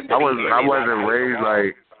 but I used to. I wasn't raised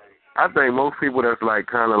like. I think most people that's like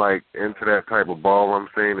kind of like into that type of ballroom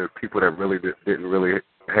scene is people that really didn't really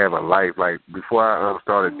have a life. Like before I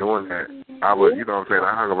started doing that, I was, you know what I'm saying,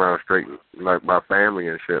 I hung around straight like my family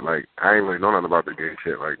and shit. Like I ain't really know nothing about the gay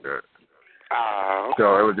shit like that.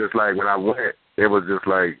 So it was just like when I went, it was just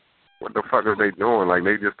like, what the fuck are they doing? Like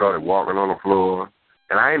they just started walking on the floor,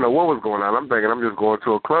 and I didn't know what was going on. I'm thinking I'm just going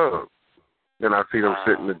to a club. Then I see them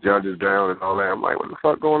sitting the judges down and all that. I'm like, what the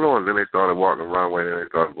fuck going on? Then they started walking the wrong way. Then they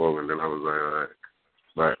started moving. Then I was like, all right.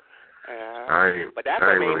 But But that's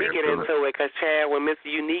what made me get into it, because Chad, when Miss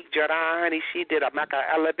Unique Jordan, honey, she did a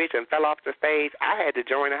Machiavelli bitch and fell off the stage. I had to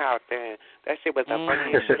join the house then. That shit was the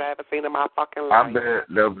funniest shit I ever seen in my fucking life. I bet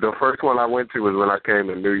the first one I went to was when I came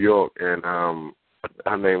to New York, and her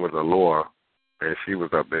name was Allure, and she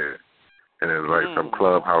was up there. And it was like some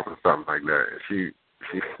clubhouse or something like that. And she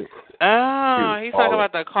he's talking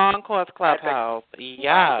about the Concourse Clubhouse.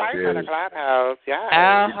 Yeah. The clubhouse, yeah.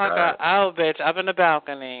 Al Hugger, bitch, up in the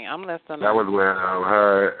balcony. I'm listening. That was when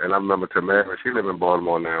her, and I remember Tamara, she live in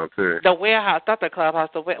Baltimore now, too. The warehouse, not the clubhouse.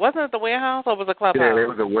 Wasn't it the warehouse or was it the clubhouse? Yeah, it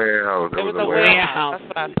was the warehouse. It was the warehouse. That's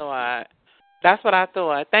what I thought. That's what I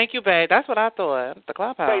thought. Thank you, babe. That's what I thought. The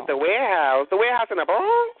clubhouse. Wait, the warehouse? The warehouse in the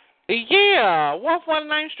Bronx? Yeah.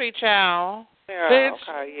 149th Street, child. Yeah, bitch.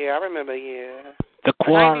 Okay, yeah, I remember, yeah. The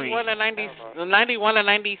Quarry. 91 and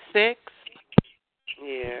 96.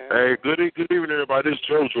 Yeah. Hey, good evening, everybody. This is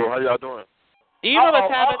JoJo. How y'all doing? Do you remember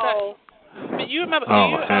Tabitha? Do you remember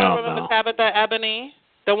Tabitha Ebony?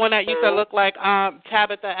 The one that used to look like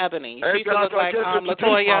Tabitha Ebony. She used to look like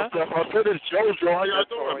LaToya. This is JoJo. How y'all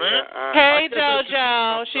doing, man? Hey,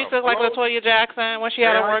 JoJo. She used to look like LaToya Jackson when she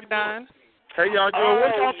had her work done. Hey, y'all doing?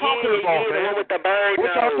 What y'all talking about, man? With the bird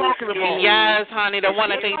what y'all talking about? Yes, honey, the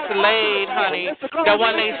one that they slayed, honey. The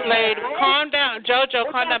one they slayed. Calm down,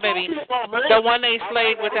 JoJo, calm down, baby. The one they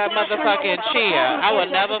slayed with that motherfucking chair. I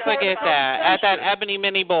will never forget that. At that Ebony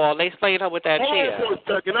mini ball, they slayed her with that chair. Hold on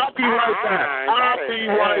for a second. I'll be right back. I'll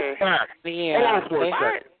be right back. Yeah. Hold on for a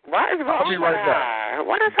second. Why is I'll be right back.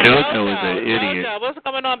 What is JoJo is an idiot. JoJo, what's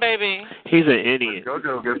going on, baby? He's an idiot.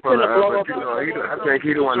 JoJo gets full of but you know, I think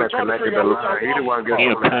he the one that connected the line. He the one gets on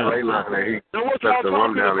the play line and he lets the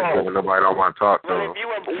room down and nobody don't want to talk to him.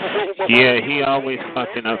 Yeah, he always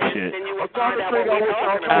fucking up shit. He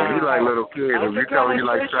like little kids. If you tell him he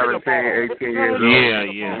like 17, 18 years old,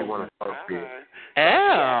 yeah. He want to talk to you.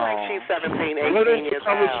 Like she's 17, 18 years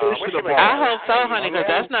old. I hope so, honey, because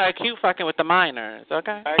that's not cute fucking with the minors,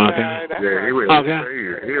 okay? Yeah, he will pay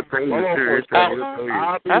you. He'll pay you, too. That's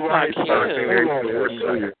not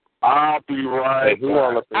cute. I'll be right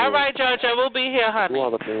back. All right, JoJo, we'll be here, honey.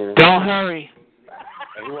 Don't hurry.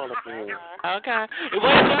 Okay. Wait,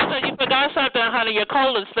 JoJo, you forgot something, honey. Your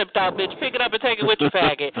colon slipped out, bitch. Pick it up and take it with you,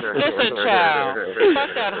 faggot. Listen, child. Fuck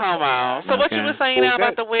that homo. So what you were saying now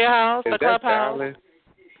about the warehouse, the clubhouse?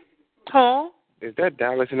 Huh? Is that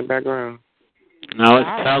Dallas in the background? No, it's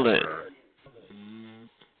Pellet.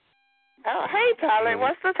 Oh, hey, Tyler,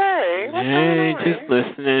 what's the thing? What's Hey, going on? just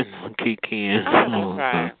listening. Kikiing. Oh,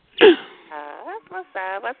 right. What's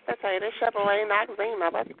up? What's the thing? This your boy,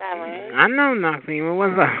 Noxzema. What's going on? I know Noxzema.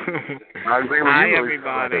 What's up? Hi,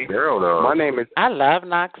 everybody. My name is. I love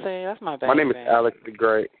Noxie. That's my baby. My name is Alex the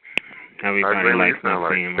Great. Everybody likes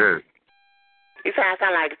Noxzema. You sound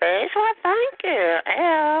like fish? Well, thank you.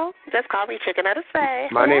 L. Just call me Chicken of the Say.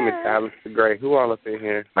 My name is Alex the Great. Who all up in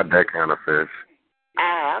here? Not that kind of fish.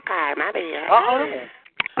 Oh, okay, my bad.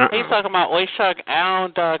 He's talking about Oishuk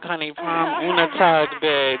Ound Dog, honey, from Unatug,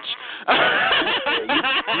 bitch.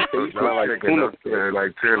 You smell like tuna.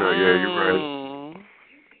 Like tuna, yeah, you're right.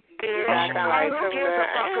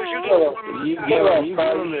 You give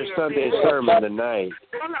him their Sunday sermon tonight.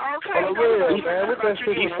 Okay, man, what that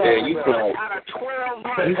shit you say? You out of 12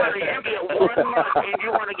 months, you get one month and you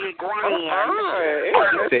want to get grand.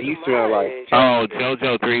 You said you smell like. Oh,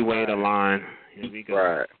 JoJo 3-way the line. Here we go.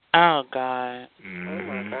 Right. Oh, God. Mm-hmm. Oh,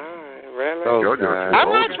 my God. Really?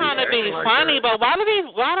 I'm not trying to be funny, but why do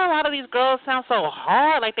a lot of these girls sound so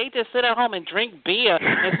hard? Like they just sit at home and drink beer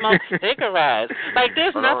and smoke cigarettes. Like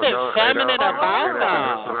there's nothing feminine about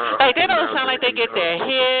them. Like they don't sound like they get their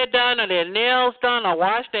hair done or their nails done or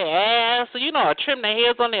wash their ass or, or trim their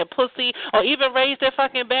hairs on their pussy or even raise their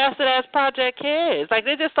fucking bastard ass project kids. Like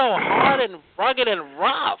they're just so hard and rugged and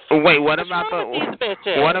rough. Wait, what about the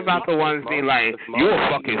ones be like, you a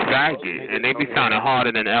fucking faggot, and they be sounding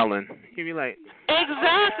harder than Ellen? You be like,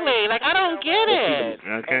 exactly. Like I don't get it.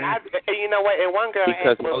 Okay. You know what? And one girl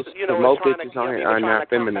because asked, most bitches are not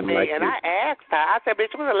feminine like and you. I asked her. I said,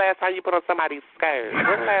 "Bitch, when was the last time you put on somebody's skirt? When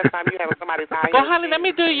was the last time you had on somebody's high heels?" Well, honey, let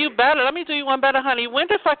me do you better. Let me do you one better, honey.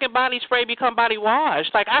 When did fucking body spray become body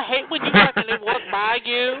wash? Like I hate when you fucking they walk by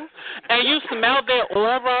you and you smell their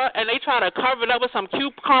aura and they try to cover it up with some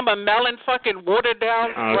cucumber melon fucking watered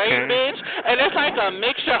down spray, bitch. And it's like a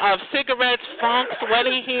mixture of cigarettes, funk,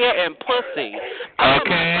 sweaty hair, and pussy.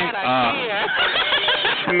 Okay.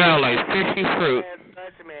 Smell like fishy fruit.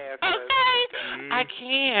 Okay. I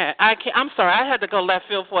can't. I'm sorry. I had to go left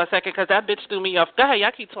field for a second because that bitch threw me off. Go ahead.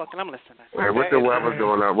 Y'all keep talking. I'm listening. Hey, what the weather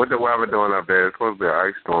doing up? What the weather doing up there? It's supposed to be an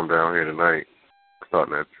ice storm down here tonight.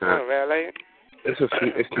 Starting at 10. Oh, really? It's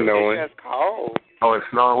snowing. It's cold. Oh, it's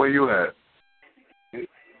snowing. Where you at?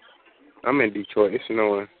 I'm in Detroit. It's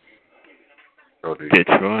snowing.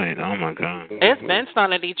 Detroit, oh my God. It's been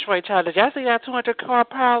snowing in Detroit, child. Did y'all see that 200-car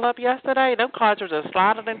pile up yesterday? Them cars were just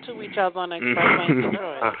sliding into each other on the expressway in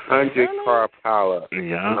Detroit. 100-car pile up.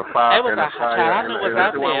 Yeah. It was a hot child. I knew it was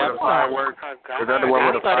up there. Is that the one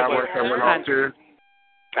with the fireworks that went off too?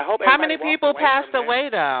 How many people passed away,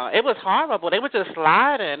 though? It was horrible. They were just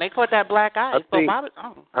sliding. They caught that black ice.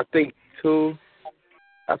 I think two.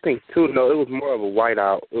 No, it was more of a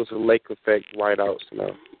whiteout. It was a lake effect whiteout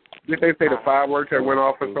snow. Did they say the fireworks that went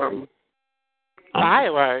off or something?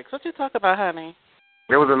 Fireworks? What you talking about, honey?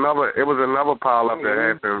 It was another pile up that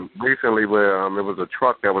happened recently where it was a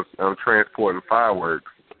truck that was transporting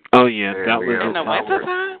fireworks. Oh yeah, that was in the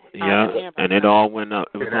wintertime. Yeah, and it all went up.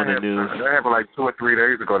 It was on the news. That happened like 2 or 3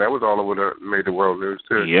 days ago. That was all over made the world news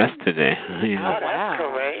too. Yesterday. Yeah. Oh, that's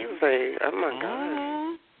crazy! Oh my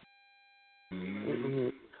God.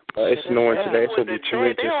 It's snowing today, so it'll be 2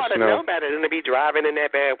 inches They ought to know better than to be driving in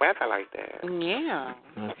that bad weather like that. Yeah.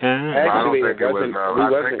 Okay. Actually, it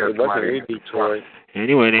wasn't in Detroit.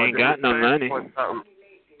 Anyway, they ain't got no money.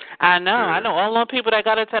 I know. All the people that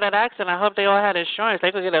got into that accident, I hope they all had insurance.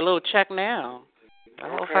 They could get a little check now. The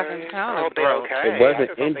whole fucking town is broke. It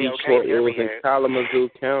wasn't in Detroit. It was in Kalamazoo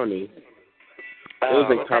County. It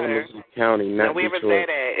was in Kalamazoo County, not where Detroit. Where is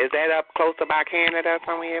that at? Is that up close to by Canada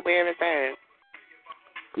somewhere? Where is that?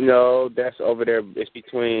 No, that's over there. It's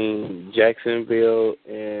between Jacksonville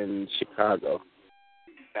and Chicago.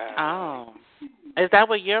 Oh. Is that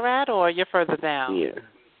where you're at, or you're further down? Yeah.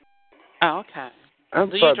 Oh, okay. I'm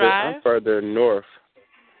further north.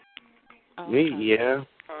 Oh, Me, yeah.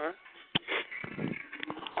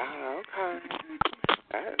 Oh, okay.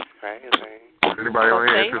 That's crazy. Anybody on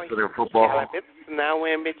here interested in football? It's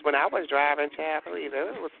snowing, bitch. When I was driving, child,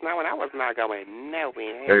 it was snowing. I was not going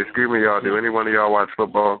nowhere. Hey, excuse me, y'all. Do any one of y'all watch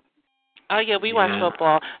football? Oh, yeah, we watch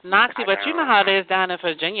football. Noxie, but you know how it is down in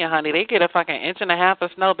Virginia, honey. They get a fucking inch and a half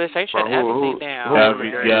of snow, bitch. They shut everything down.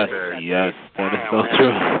 Yes, that is so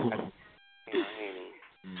true.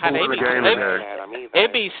 How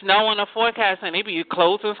it be snow on the forecast, and they be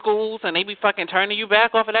closing schools, and they be fucking turning you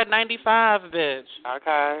back off of that 95, bitch.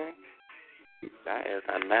 Okay. That is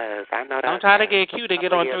a mess. I know that. Don't try to get cute to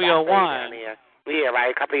get on 301. Yeah,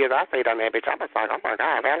 right. A couple of years I stayed on that bitch. I was like, oh my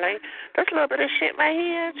God, LA, that's a little bit of shit right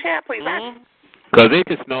here. Chat, please. Because they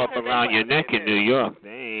just snow up around your neck in New York.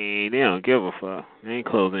 They They don't give a fuck. They ain't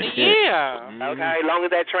closing shit. Yeah. Okay, as long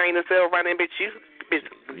as that train is still running, bitch, you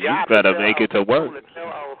better make it to work.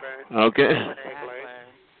 Okay.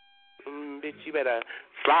 Bitch, you better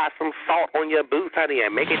slide some salt on your boots, honey,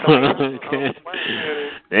 and make it to Okay.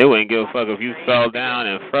 They wouldn't give a fuck if you fell down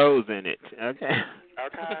and froze in it. Okay.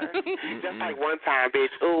 Okay. Just like one time, bitch.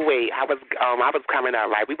 Oh wait, I was coming up,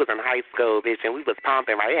 right? We was in high school, bitch, and we was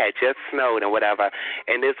pumping, right? It had just snowed and whatever,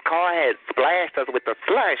 and this car had splashed us with the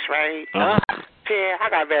slush, right? Yeah, I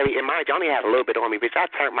got very, and mind you, I only had a little bit on me, bitch. I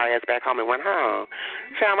turned my ass back home and went home.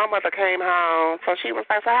 Child, my mother came home, so she was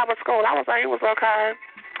like, "So how was school?" I was like, "It was okay."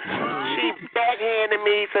 She backhanded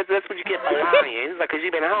me, said, "That's what you get for lying." He's like, "Cause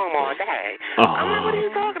you been home all day." I'm like, "What are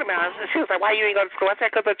you talking about?" She was like, "Why you ain't go to school?" I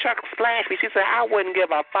said, "Cause the truck splashed me." She said, "I wouldn't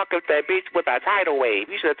give a fuck if that bitch was a tidal wave.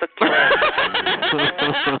 You should have took your ass."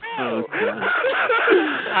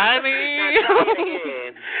 I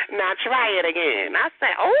mean, now try it again. I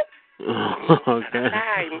said, "Oh." Okay.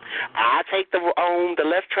 I'll take the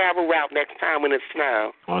less travel route next time when it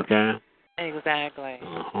snows. Okay. Exactly.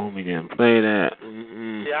 Homie didn't play that.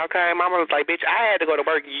 Yeah, okay. Mama was like, "Bitch, I had to go to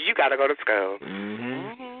work. You got to go to school."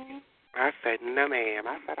 I said, "No, ma'am."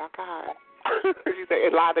 I said, "Okay." She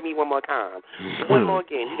said, "Lie to me one more time. One more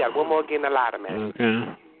again. You got one more again to lie to me."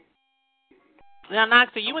 Okay. Now,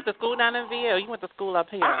 Noxie, you went to school down in VA or you went to school up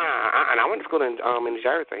here? I went to school in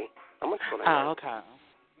Jersey. I went to school in Jersey. Okay.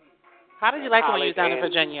 How did you like it when you was down in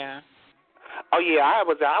Virginia? Oh, yeah, I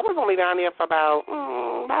was only down there for about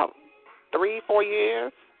 3-4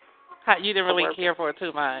 years. You didn't really care for it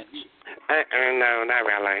too much? No, not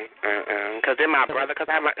really. Because then my brother,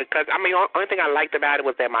 only thing I liked about it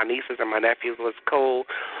was that my nieces and my nephews was cool.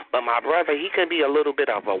 But my brother, he could be a little bit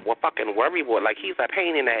of a fucking worrywart. Like, he's a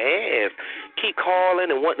pain in the ass. Keep calling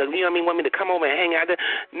and want me to come over and hang out there.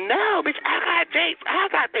 No, bitch, I got dates. I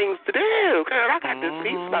got things to do. Cause I got this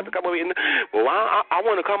piece about to come over here. Well, I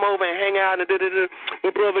want to come over and hang out and da-da-da.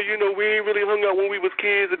 Well, brother, we ain't really hung out when we was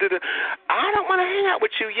kids. Da-da-da. I don't want to hang out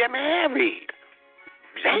with you. You're married.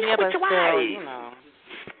 Hang out with your wife.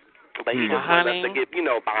 But he just wanted us to get,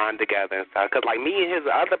 bond together and stuff. Because, like, me and his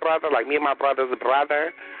other brother, like me and my brother's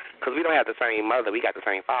brother, because we don't have the same mother, we got the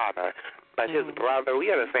same father. But his brother,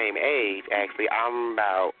 we are the same age, actually. I'm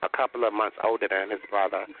about a couple of months older than his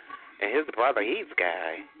brother. And his brother, he's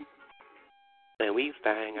gay. And we used to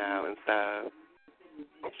hang out and stuff.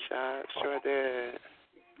 Sure did.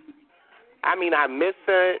 I mean, I miss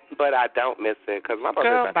it, but I don't miss it because my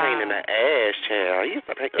brother's a pain in the ass, child. He used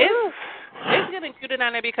to pick It's getting cuter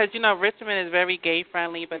down there because, Richmond is very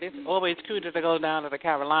gay-friendly, but it's always cuter to go down to the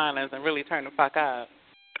Carolinas and really turn the fuck up.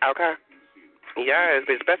 Okay. Yeah,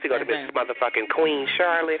 especially go to this motherfucking Queen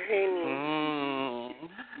Charlotte.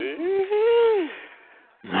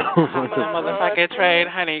 Motherfucking trade,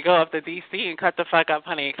 honey. Go up to D.C. and cut the fuck up,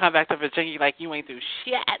 honey. And come back to Virginia like you ain't do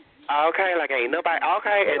shit. Okay, like ain't nobody.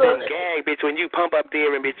 Okay, and then gag, bitch, when you pump up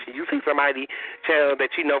there and bitch, you see somebody that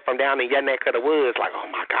you know from down in your neck of the woods, like, oh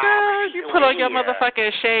my God. Girl, you put on your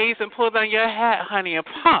motherfucking shades and pull down your hat, honey, and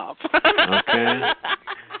pump. Okay.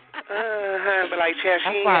 But like, child,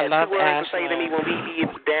 she ain't got 2 words to say to me when we be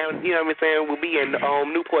down, you know what I'm saying? We'll be in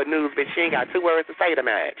Newport News, bitch. She ain't got 2 words to say to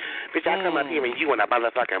me. Bitch, I come up here and you want to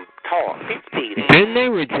motherfucking talk. Didn't they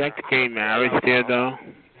reject gay marriage there, though?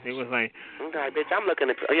 It was like, okay, bitch, I'm looking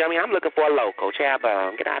for a local. Child,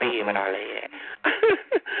 get out of here with all that.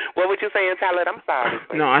 What were you saying, Tyler? I'm sorry.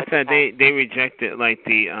 No, I said they rejected like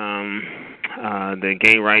the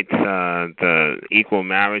gay rights, the equal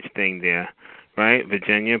marriage thing there, right,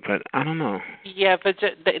 Virginia? But I don't know. Yeah, but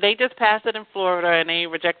they just passed it in Florida and they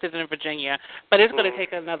rejected it in Virginia. But it's going to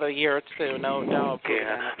take another year or two. No.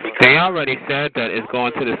 They already said that it's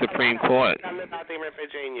going to the Supreme Court. I live out there in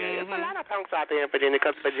Virginia. There's a lot of punks out there in Virginia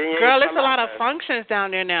because Virginia. Girl, there's a lot of functions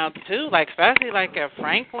down there now too. Like especially like at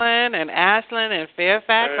Franklin and Ashland and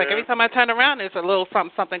Fairfax. Like every time I turn around, there's a little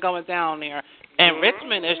something going down there. And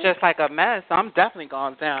Richmond is just like a mess. So I'm definitely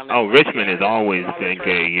going down there. Oh, Richmond has always been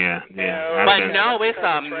gay, yeah. But no, it's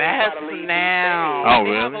a mess now. Oh,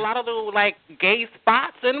 really? They have a lot of little like gay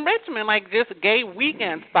spots in Richmond, like just gay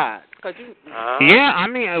weekend spots. Yeah, I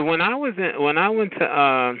mean, when I went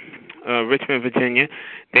to Richmond, Virginia,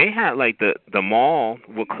 they had like the mall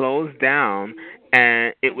would close down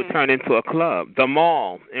and it would turn into a club. The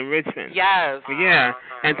mall in Richmond. Yes. Yeah.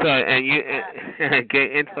 And you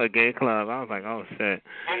get into a gay club. I was like, oh shit.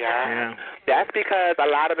 Yeah. That's because a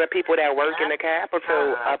lot of the people that work in the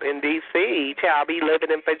Capitol up in D.C. shall be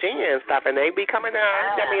living in Virginia and stuff, and they be coming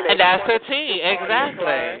down. And that's the tea,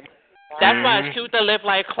 exactly. That's why it's cute to live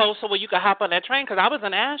like closer where you can hop on that train. Because I was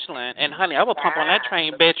in Ashland, and honey, I would pump on that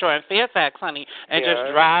train, bitch, or in Fairfax, honey, and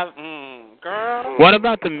just drive. girl. What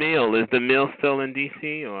about the mill? Is the mill still in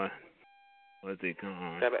D.C. or what's it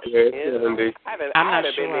gone? I'm not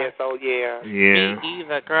been there, so Yeah. Me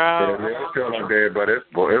either, girl. Yeah, it's still out there, but it's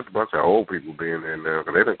a bunch of old people being in there.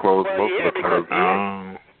 Cause they done closed most of the clubs.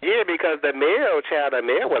 Yeah, because the mill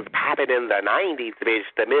was popping in the 90s, bitch.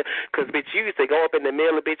 The mill, because, bitch, you used to go up in the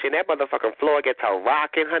mill, bitch, and that motherfucking floor get to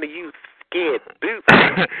rocking, honey. You scared boots.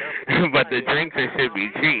 But the drinks should be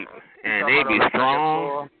cheap, and they be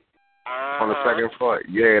strong. On the second floor,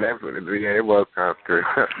 it was kind of scary.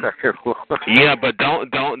 Second floor. Yeah, but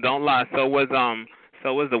don't lie. So was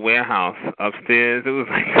the warehouse upstairs. It was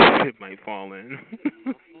like shit might fall in.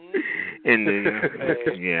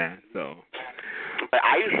 So. But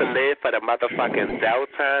I used to live for the motherfucking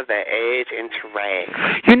Delta, the Edge, and track.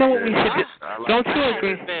 You know what we should do? Don't you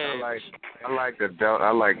agree? I like the Delta.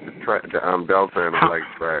 I like the Delta, and I like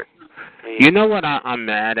track. You know what I'm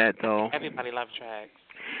mad at though? Everybody loves tracks.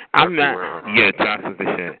 I'm not. Yeah, tracks is the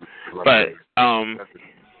shit. But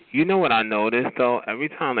you know what I noticed though? Every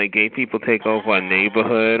time like gay people take over a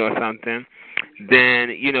neighborhood or something, then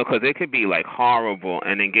because it could be like horrible,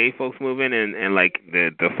 and then gay folks move in, and like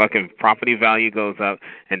the fucking property value goes up,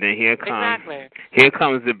 and then here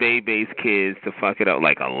comes the Bay-Base kids to fuck it up,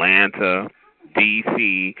 like Atlanta,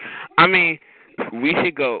 DC. I mean, we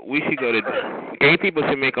should go to gay people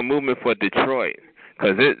should make a movement for Detroit,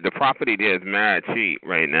 because the property there is mad cheap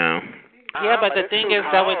right now. Yeah, but the thing is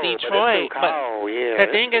that with Detroit,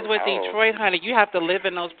 Detroit, honey, you have to live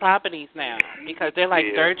in those properties now because they're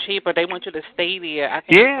like dirt cheap, but they want you to stay there. I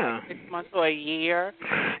think 6 months or a year.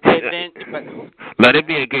 Let it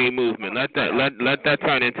be a gay movement. Let that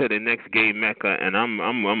turn into the next gay mecca, and I'm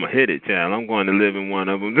gonna hit it, child. I'm going to live in one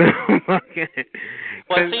of them.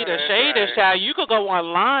 Well, see, the shade is, child. You could go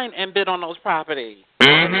online and bid on those properties.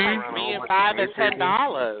 Like $3 and $5 and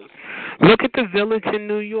 $10. Look at the Village in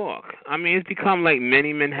New York. I mean, it's become like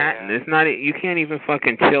mini Manhattan. It's not. You can't even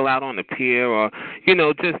fucking chill out on the pier or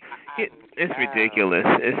just. It's ridiculous.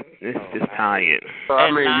 It's just tired. So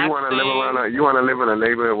I mean, you want to live in a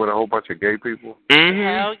neighborhood with a whole bunch of gay people?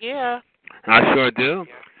 Hell yeah. I sure do.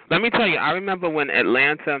 Let me tell you. I remember when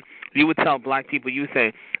Atlanta. You would tell black people, you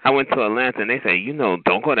say, I went to Atlanta, and they say,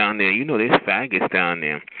 don't go down there. There's faggots down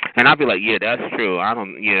there. And I'll be like, yeah, that's true. I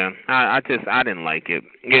didn't like it,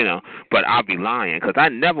 But I'll be lying, because I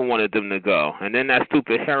never wanted them to go. And then that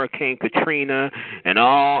stupid Hurricane Katrina and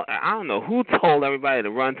all, I don't know who told everybody to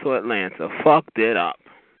run to Atlanta. Fucked it up.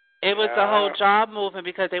 It was the whole job movement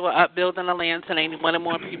because they were up building Atlanta, and they wanted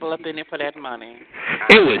more people up in there for that money.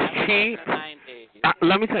 It was cheap.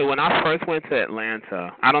 Let me tell you, when I first went to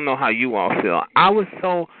Atlanta, I don't know how you all feel. I was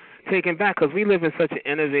so taken back because we live in such an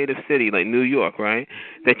innovative city like New York, right?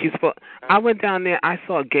 I went down there, I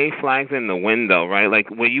saw gay flags in the window, right?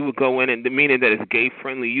 Like where you would go in, and meaning that it's gay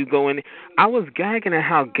friendly. You go in. I was gagging at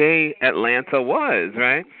how gay Atlanta was,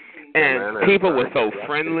 right? And people were so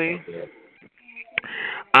friendly.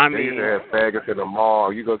 I mean, they used to have faggots in the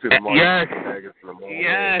mall. You go to the mall, yes, faggots in the mall.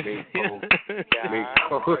 Yes.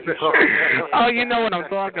 Oh, you know what I'm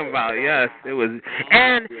talking about. Yes, it was,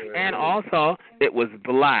 and also it was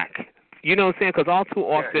black. You know what I'm saying? Because all too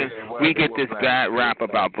often we get this bad rap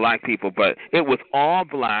about black people, but it was all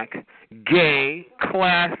black, gay,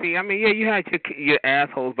 classy. I mean, yeah, you had your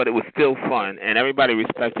assholes, but it was still fun, and everybody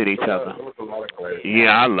respected each other.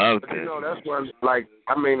 Yeah, I loved it. That's what,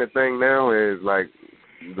 the thing now is,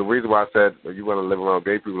 the reason why I said you want to live around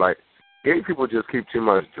gay people, gay people just keep too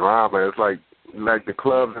much drama. It's like the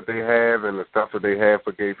clubs that they have and the stuff that they have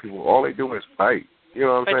for gay people, all they do is fight. You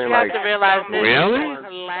know what I'm saying? But you have to realize this really? is a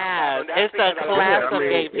class. It's a class of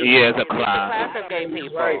gay people. Yeah, it's a class. It's a class of gay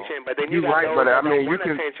people. Right. You're right, but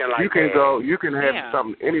you can have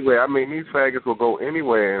something anywhere. I mean, these faggots will go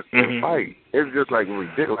anywhere and fight. It's just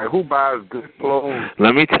ridiculous. Who buys good clothes?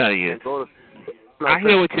 Let me tell you. I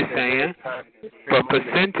hear what you're saying, but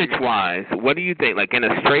percentage-wise, what do you think? Like in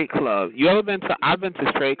a straight club, I've been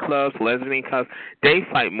to straight clubs, lesbian clubs. They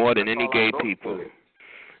fight more than any gay people.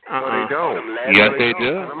 No, they don't. Yes, they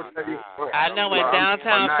do. I know in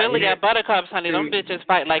downtown Philly at Buttercups, honey, them bitches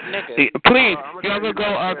fight like niggas. Please, you ever go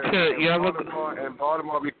up to in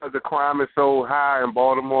Baltimore because the crime is so high in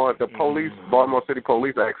Baltimore, the police, Baltimore City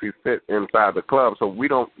Police actually sit inside the club, so we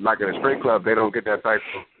don't, like in a straight club, they don't get that type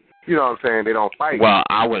of. You know what I'm saying? They don't fight. Well,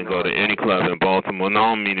 I wouldn't go to any club in Baltimore. No,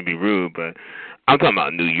 I don't mean to be rude, but I'm talking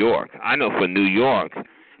about New York. I know for New York,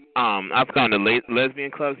 I've gone to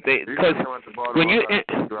lesbian clubs. Because when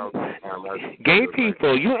gay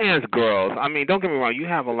people, you ask girls. I mean, don't get me wrong. You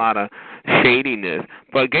have a lot of shadiness,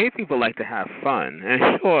 but gay people like to have fun.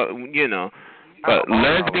 And sure, but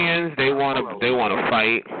lesbians, they want to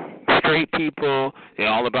fight. straight people, they're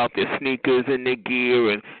all about their sneakers and their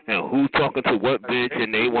gear and who talking to what bitch,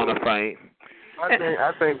 and they want to fight.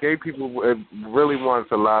 I think gay people really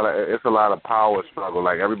wants a lot of power struggle.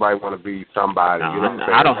 Like everybody want to be somebody. No, you know what I'm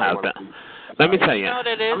saying? I don't have that. Let me tell you. You know what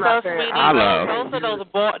it is, though, sweetie?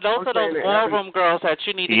 Those are those ballroom girls that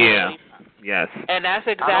you need to get. Yes. And that's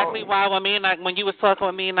exactly why when you was talking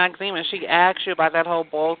with me and Noxema, she asked you about that whole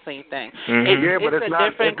ball scene thing. Mm-hmm. It's a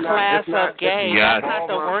different class of gay. Yes. That's not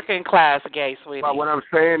the working class gay, sweetie. But what I'm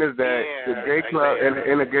saying is that the gay club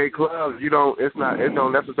in the gay clubs, it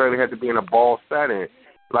don't necessarily have to be in a ball setting.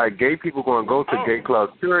 Like gay people going to go to gay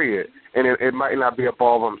clubs, period. And it might not be a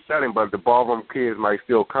ballroom setting, but the ballroom kids might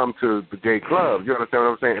still come to the gay clubs. You understand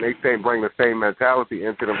what I'm saying? And they bring the same mentality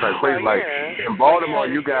into them type places. Like in Baltimore,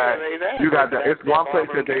 you got it's one place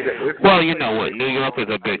that they. Well, you know what? New York is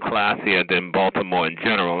a bit classier than Baltimore in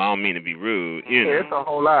general. I don't mean to be rude. It's a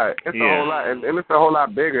whole lot. It's a whole lot, and it's a whole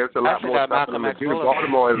lot bigger. It's a lot more stuff for them to do.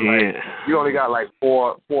 Baltimore is like you only got like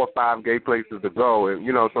four or five gay places to go, and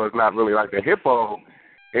so it's not really like the hippo.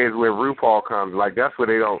 Is where RuPaul comes. Like, that's where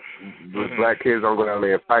they don't, the black kids don't go down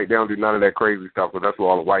there and fight. They don't do none of that crazy stuff, but that's where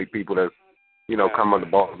all the white people that's, come under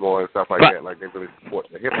Baltimore and stuff like that. Like, they really support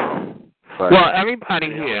the hip hop. Well, everybody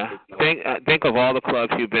here, think of all the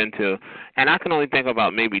clubs you've been to, and I can only think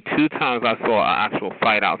about maybe 2 times I saw an actual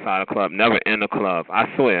fight outside a club, never in a club. I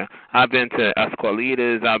swear. I've been to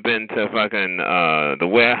Esqualitas, I've been to fucking the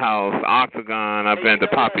Warehouse, Octagon, I've been to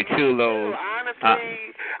Papi Chulo's. Honestly,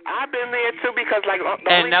 I've been there too because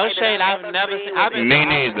and no shade, I've never seen. I've been me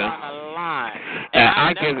neither. A lot. And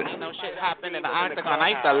I've never seen no shit happen in the Octagon. I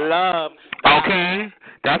used to love. Okay,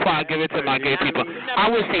 that's why I give it to my gay people. I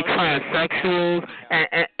would see transsexuals,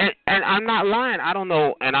 and I'm not lying. I don't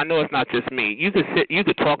know, and I know it's not just me. You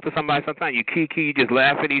could talk to somebody sometimes. You kiki, you just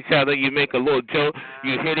laugh at each other. You make a little joke.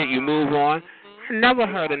 You hit it. You move on. Never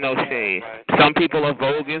heard of no shade. Some people are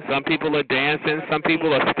voguing. Some people are dancing. Some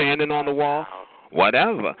people are standing on the wall.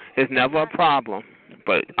 Whatever. It's never a problem.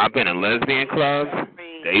 But I've been in lesbian clubs.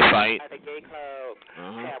 They fight. At the gay club.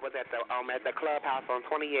 I was at the clubhouse on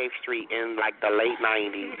 28th Street in like the late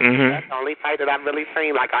 90s. That's the only fight that I've really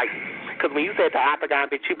seen. Like, because when you said the Octagon,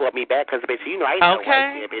 bitch, you brought me back because, bitch, I ain't no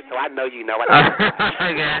white kid, bitch, so I know you know what I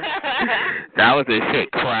mean. That was the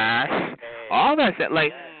shit. Crash. All that shit.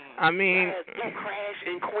 Like, I mean. Crash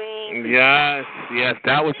and Queen. Yes,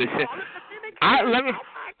 that was the shit.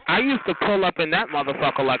 I used to pull up in that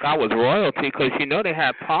motherfucker like I was royalty because they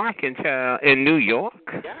had parking in New York.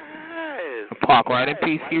 Yes. Park right in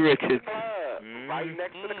P.C. Richards. Right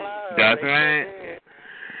next to the club. That's right.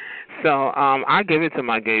 So I give it to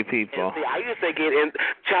my gay people. See, I used to get in,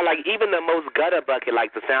 like even the most gutter bucket,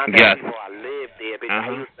 like the sound before I lived there, bitch. I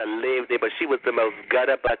used to live there, but she was the most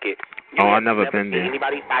gutter bucket. I've never been there.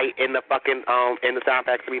 Anybody fight in the fucking in the Sound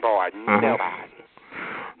Factory bar? Nobody.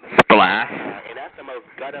 Splash. And that's the most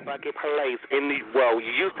gutter bucket place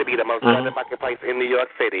used to be the most gutter bucket place in New York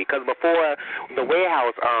City. Because before the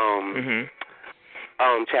Warehouse,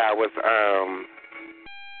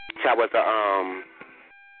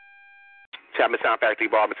 Sound Factory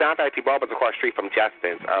Bar. The Sound Factory Bar was across the street from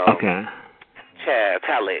Justin's. Okay.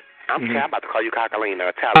 Tell it. I'm about to call you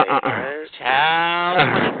Cockalina. Tell it.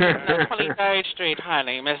 Child. 23rd Street,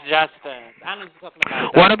 honey. Miss Justin. I know you're talking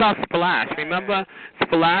about that. What about Splash? Remember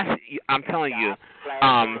Splash? I'm telling you,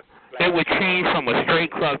 it would change from a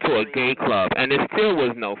straight club to a gay club, and there still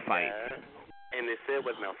was no fight. And there still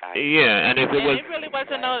was no fight. Yeah, and if it was.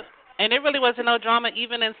 And it really wasn't no drama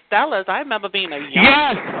even in Stella's. I remember being a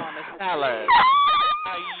young bitch going to Stella's.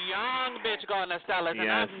 A young bitch going to Stella's.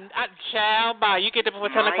 Yes. And child, bye. You get there before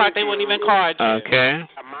 10 o'clock, they wouldn't even card you. Okay.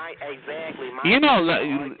 That's why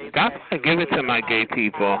I give it to my gay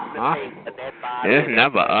people. It's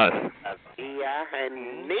never us.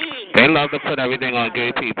 They love to put everything on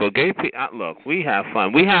gay people. Gay people, look, we have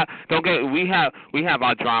fun. We have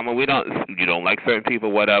our drama. You don't like certain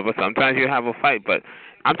people, whatever. Sometimes you have a fight, but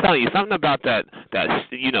I'm telling you something about that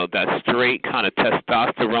straight kind of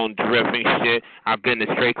testosterone driven shit. I've been to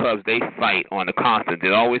straight clubs. They fight on the constant.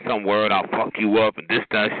 There's always some word, I'll fuck you up and this,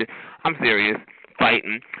 that shit. I'm serious.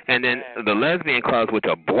 Fighting. And then the lesbian clubs, which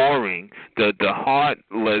are boring, the hard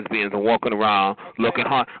lesbians are walking around looking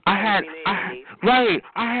hard.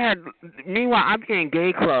 Meanwhile, I'm in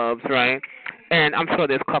gay clubs, right? And I'm sure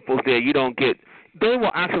there's couples there they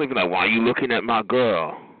will actually be like, why are you looking at my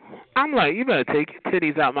girl? I'm like, you better take your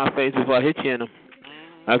titties out my face before I hit you in them.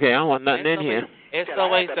 Okay, I don't want nothing in here. It's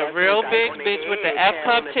always the real big bitch with the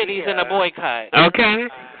F-cup titties and a boy cut. Okay.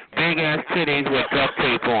 Big-ass titties with duct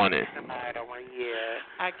tape on it.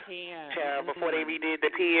 I can't. Before they redid the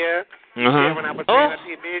pier, Yeah, when I was standing up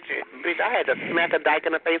here, bitch, I had to smack a dyke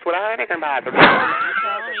in the face with a Heineken bottle. You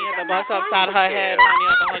had to bust upside her head, honey,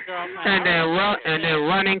 over her girlfriend. And then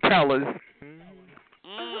running colors.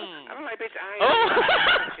 I'm like, bitch, I ain't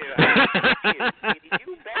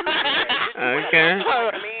Okay.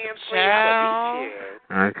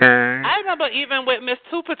 Okay. I remember even with Miss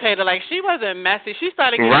Two Potato, like she wasn't messy. She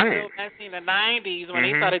started getting real messy in the 90s when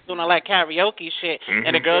they started doing like karaoke shit,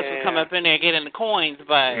 and the girls would come up in there getting the coins.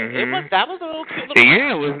 But that was a little cute.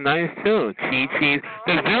 Yeah, it was nice too. Chi-Chi's.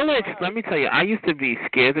 The Village. Let me tell you, I used to be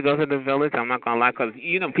scared to go to the Village. I'm not gonna lie, because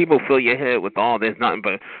people fill your head with all there's nothing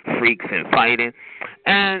but freaks and fighting.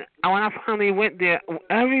 And when I finally went there,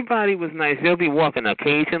 everybody was nice. They'll be walking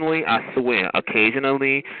occasionally. I swear,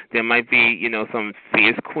 occasionally there might be some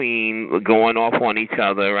fierce queen going off on each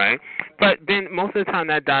other, right? But then most of the time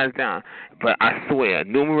that dies down. But I swear,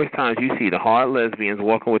 numerous times you see the hard lesbians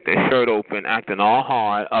walking with their shirt open, acting all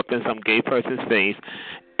hard up in some gay person's face,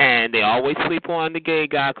 and they always sleep on the gay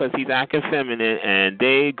guy because he's acting feminine, and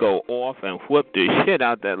they go off and whoop the shit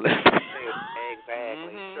out that lesbian.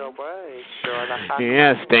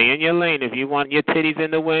 Yeah, stay in your lane. If you want your titties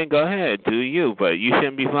in the wind, go ahead, do you. But you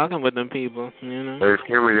shouldn't be fucking with them people, Hey, excuse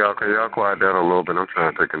me, y'all. Can y'all quiet down a little bit? I'm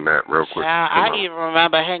trying to take a nap real quick. I even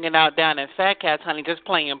remember hanging out down in Fat Cats, honey, just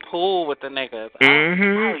playing pool with the niggas.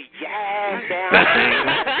 Oh, yes.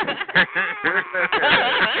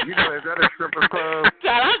 Is that a stripper club?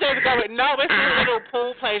 Child, I'm just going, no, it's a little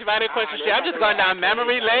pool place right across the street. I'm just going down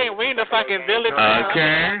memory lane. We in the fucking Village.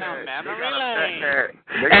 Okay. Memory lane.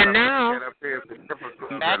 And now,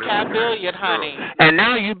 that cat billiard, honey. And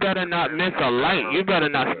now you better not miss a light. You better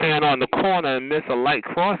not stand on the corner and miss a light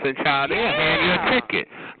crossing, child. They'll hand you a ticket.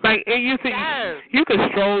 Like you could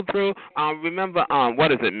stroll through. Remember,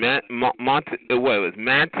 what is it?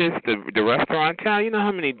 Mantis, the restaurant, child. You know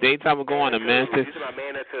how many dates I would go on to Mantis?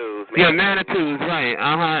 Manitous. Yeah, Manitous, right?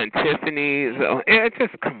 And Tiffany's. It's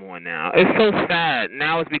just come on now. It's so sad.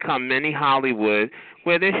 Now it's become mini Hollywood,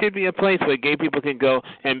 where there should be a place where gay people can go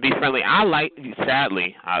and be friendly.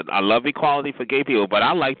 Sadly, I love equality for gay people, but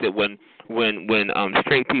I liked it when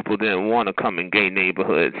straight people didn't want to come in gay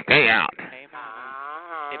neighborhoods. Stay out.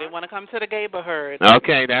 They didn't want to come to the neighborhood.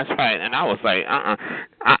 Okay, that's right. And I was like,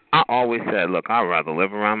 I always said, look, I'd rather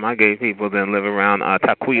live around my gay people than live around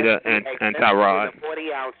Taquita and Tyrod. The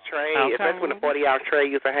 40-ounce tray, especially when the 40-ounce tray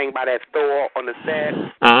used to hang by that store on the set.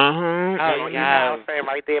 Oh, yeah.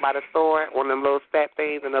 Right there by the store, one of them little step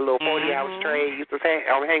things, and the little 40-ounce tray used to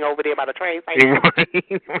hang over there by the train.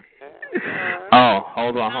 Oh,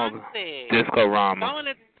 hold on. Disco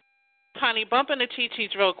Rama. Honey, bump into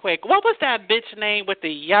Chi-Chi's real quick. What was that bitch name with the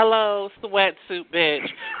yellow sweatsuit bitch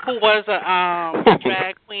who was a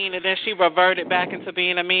drag queen and then she reverted back into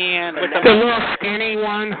being a man? With the little skinny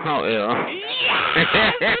one? Oh, yeah.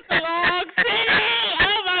 Yes, with the long skinny.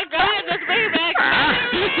 Oh, my God, just bring back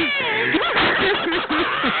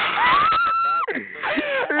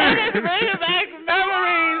it's bringing back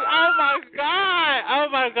memories. Oh,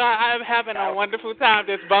 my God. I'm having a wonderful time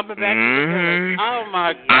just bumping back to the village. Oh,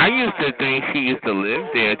 my God. I used to think she used to live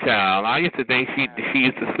there, child. I used to think she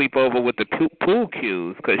used to sleep over with the pool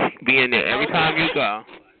cues because she'd be in there every time you go.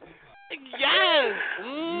 Yes.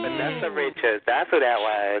 Vanessa Richards. That's who that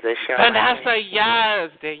was. Vanessa,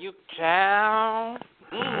 yes. There you go.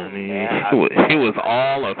 She was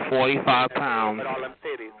all of 45 pounds. With all them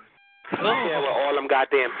titties. Yeah, with all them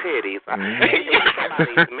goddamn titties.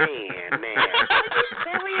 Somebody's man.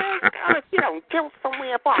 You don't go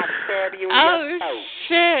somewhere before I stab you.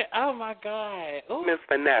 Shit. Oh, my God. Ooh. Miss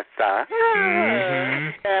Vanessa.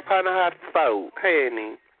 Stab her in her throat,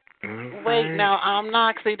 honey. Wait, now,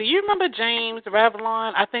 Noxie, do you remember James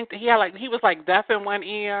Revlon? I think he was like deaf in one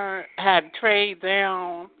ear, had trade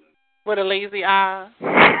down with a lazy eye.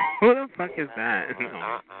 Who the fuck is that?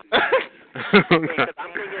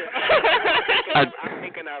 I'm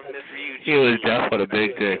thinking of Miss Fuji. He was deaf with a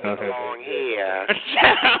big dick. Okay. Long hair.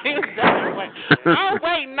 Oh,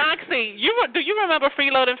 wait, Noxie, do you remember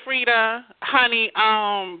Freeloading Frida, honey,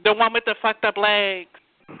 the one with the fucked up legs?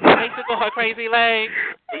 Basically, her crazy legs.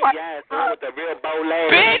 Yes, with the real bow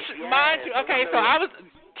legs. Bitch, mind you. Okay, so I was.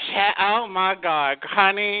 Oh my God,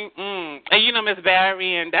 honey. And you know Miss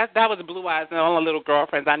Barry, and that was Blue Eyes and all the little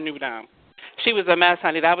girlfriends. I knew them. She was a mess,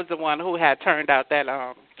 honey. That was the one who had turned out that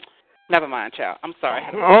Never mind, child. I'm sorry.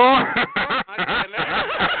 And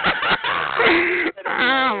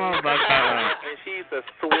she's a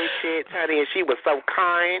sweet shit, honey, and she was so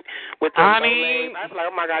kind with them bow legs. I was like,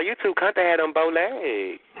 oh my God, you too cunt to have them bow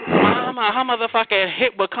legs. Mama, her motherfucking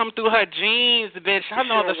hip would come through her jeans, bitch. Her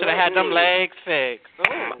mother should have had them legs fixed.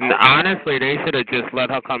 Honestly, they should have just let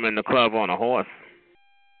her come in the club on a horse.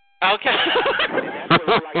 Okay. It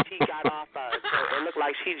looked like she got off. It looked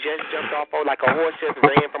like she just jumped off on like a horse just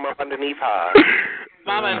ran from up underneath her.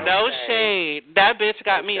 Mama, no shade. That bitch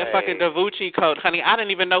got me a fucking Davucci coat, honey. I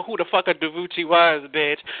didn't even know who the fuck a Davucci was,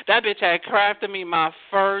 bitch. That bitch had crafted me my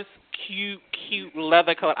first cute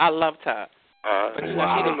leather coat. I loved her. But you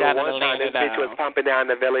know, she done got it a later this bitch was pumping down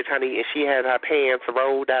the village, honey, and she had her pants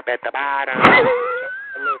rolled up at the bottom.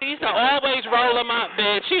 She used to always roll them up,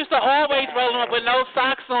 bitch. She used to always roll them up with no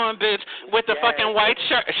socks on, bitch, with the fucking white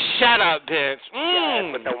shirt. Shut up, bitch.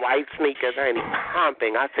 Yes, with the white sneakers, honey,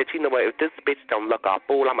 pumping. I said, you know what, if this bitch don't look a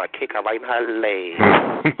fool, I'm going to kick her right in her legs.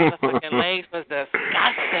 The fucking legs was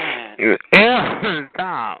disgusting. Yeah,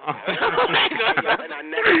 stop. And I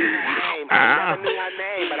never knew her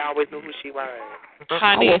name, but I always knew who she was.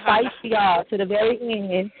 Honey, I will fight for y'all to the very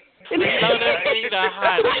end. Say that,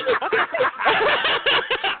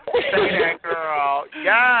 girl.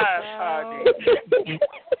 Yes, honey.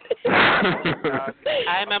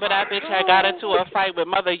 I remember that bitch had got into a fight with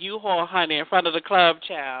Mother U-Haul, honey, in front of the club,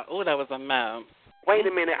 child. Oh, that was a mess. Wait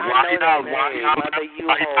a minute, I know that name. Mother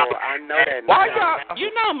U-Haul, I know that name.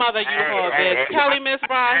 You know Mother U-Haul, bitch. Kelly Miss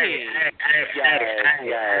Rahi.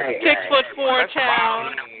 Yes. 6'4",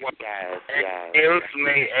 child.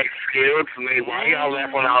 Excuse me. Why y'all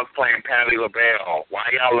left when I was playing Patti LaBelle? Why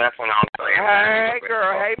y'all left when I was playing Hey,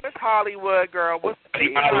 girl. Hey, Miss Hollywood, girl. What's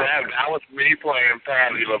y'all left? That was me playing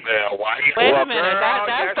Patti LaBelle. Why you Wait a minute.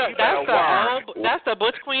 That's the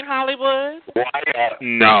Butch Queen Hollywood?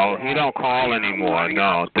 No, he don't call anymore.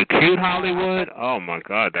 No, the cute Hollywood. Oh my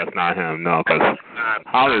God, that's not him. No, because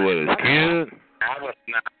Hollywood is cute. That was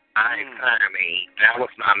not nice, honey. That was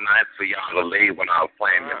not nice for y'all to leave when I was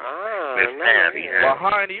playing Miss Patti. Well,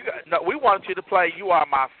 honey, we want you to play You Are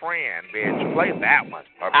My Friend, bitch. Play that one.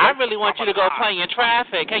 I really want you to go play in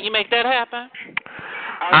Traffic. Can you make that happen?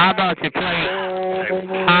 How about you play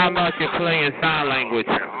in sign language?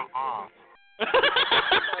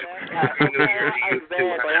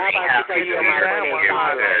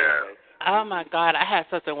 Oh my God, I had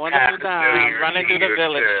such a wonderful time running through the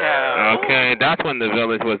village, child. Okay, that's when the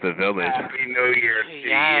village was the village. Happy New Year to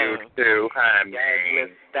you too, honey. Yes, Miss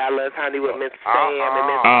Dallas, honey, with Miss Sam and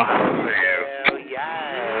Miss Michelle. Yes.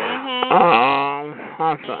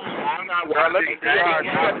 I'm not watching.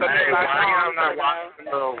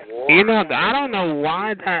 You know, I don't know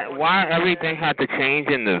why everything had to change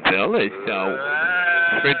in the village. So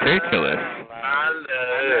it's ridiculous.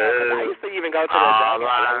 I used to even go to the dog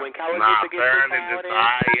like when college used to get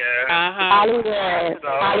Hollywood.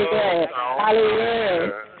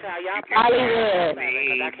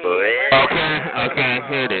 Okay,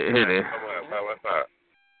 hit it. What's up?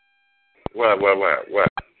 What?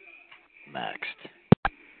 Next.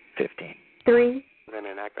 15. 3.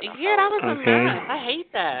 Yeah, that was a mess. I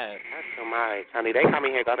hate that. That's so much, honey. They come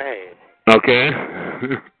in here, go ahead. Okay.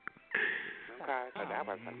 So that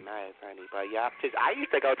was a mess, honey. But yeah, I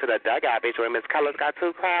used to go to the dugout, bitch, when Miss Colors got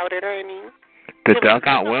too crowded, honey. The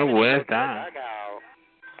dugout? Where's that?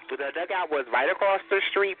 The dugout was right across the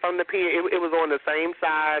street from the pier. It was on the same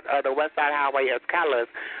side of the West Side Highway as Colors,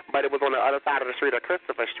 but it was on the other side of the street of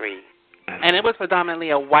Christopher Street. And it was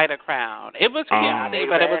predominantly a whiter crowd. It was cute,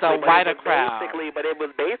 but it was a whiter crowd. But it was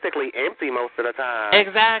basically empty most of the time.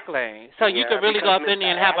 Exactly. So you could really go up in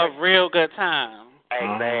there and have a real good time.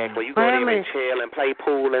 Exactly. You go there and chill and play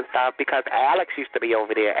pool and stuff because Alex used to be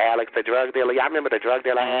over there. Alex, the drug dealer. Y'all remember the drug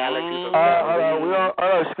dealer Alex?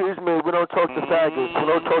 Excuse me. We don't talk to faggots. We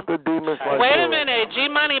don't talk to demons like that. Wait a minute.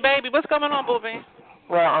 G-Money, baby. What's going on, booby?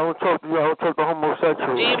 Well, I don't talk to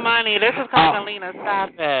homosexuals. G-Money, this is Catalina.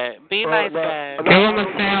 Stop it. Be nice, babe. Give him a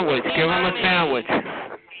sandwich.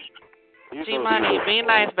 G-Money, be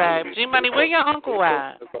nice, babe. G-Money, where your uncle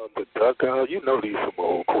at? The dugout, you know these some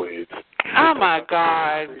old quids. Oh, my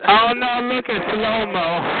God. Oh, no, look at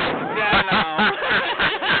slow-mo.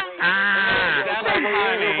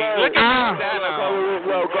 Look at Dano.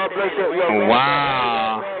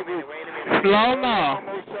 Wow. Slow-mo.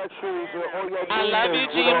 I love you,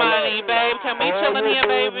 G-Money, babe. Can we chill in here,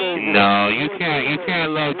 baby? No, you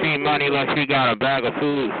can't love G-Money unless you got a bag of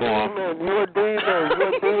food for him. You're a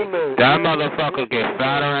demon. That motherfucker gets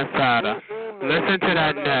fatter and fatter. Listen to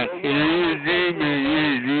that neck.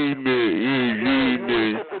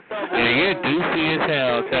 Yeah, you're doofy as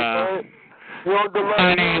hell, child.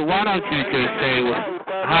 Honey, why don't you just say what...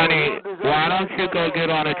 Honey, why don't you go get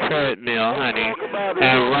on a treadmill, honey,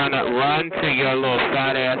 and run till your little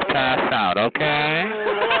fat ass pass out, okay?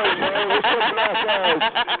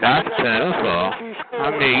 That's pitiful.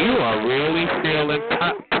 I mean, you are really feeling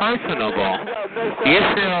personable. You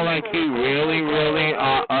feel like you really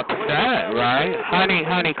are upset, right?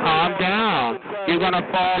 Honey, calm down. You're going to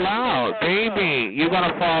fall out. Baby, you're going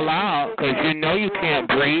to fall out because you know you can't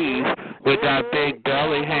breathe with that big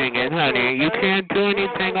belly hanging, honey. You can't do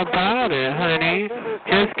anything about it, honey.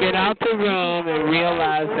 Just get out the room and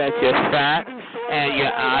realize that you're fat and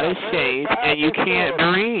you're out of shape and you can't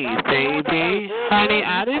breathe, baby. Honey,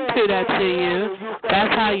 I didn't do that to you.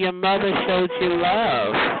 That's how your mother showed you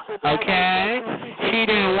love, okay? She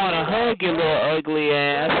didn't want to hug your little ugly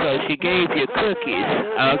ass, so she gave you cookies,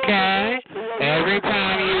 okay? Every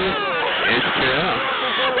time you... It's true.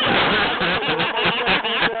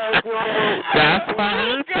 That's what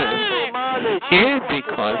happened. Yeah,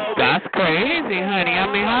 because that's crazy, honey.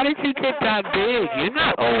 I mean, how did you get that big? You're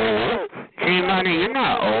not old. Gee, honey, you're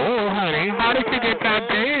not old, honey. How did you get that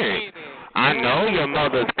big? I know your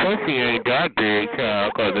mother's pussy ain't that big,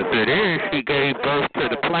 child, because if it is, she gave birth to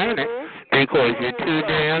the planet because you're too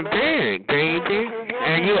damn big, baby.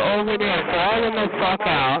 And you're over there falling the fuck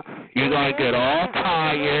out. You're going to get all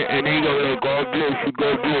tired, and then you're going to go, God bless you,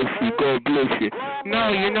 God bless you, God bless you. No,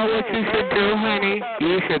 you know what you should do, honey?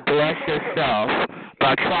 You should bless yourself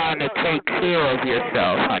by trying to take care of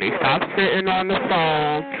yourself, honey. Stop sitting on the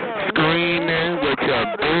phone, screaming with your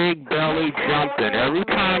big belly jumping. Every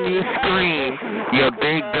time you scream, your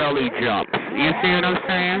big belly jumps. You see what I'm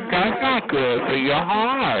saying? That's not good for your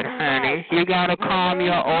heart, honey. You got to calm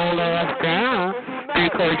your old ass down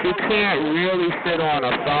because you can't really sit on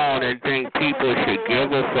a phone and think people should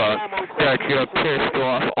give a fuck that you're pissed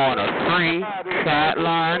off on a free chat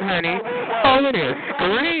line, honey. Over there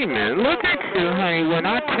screaming. Look at you, honey. When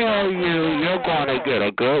I tell you you're going to get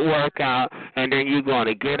a good workout and then you're going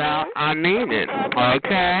to get out, I mean it,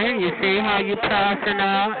 okay? You see how you're passing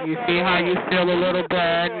out? You see how you feel a little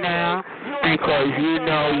bad now? Because you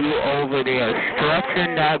know you over there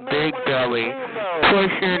stretching that big belly,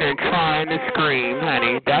 pushing and trying to scream,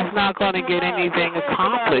 honey. That's not going to get anything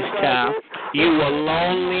accomplished, child. You were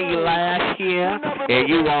lonely last year, and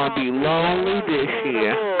you going to be lonely this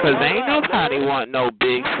year. Because ain't nobody want no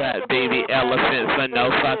big fat baby elephant for no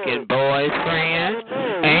fucking boyfriend.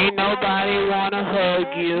 Ain't nobody want to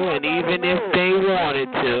hug you, and even if they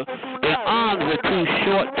wanted to, their arms are too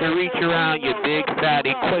short to reach around your big fat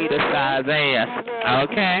equator-sized ass,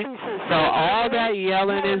 okay? So all that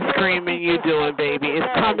yelling and screaming you're doing, baby, is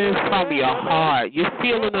coming from your heart. You're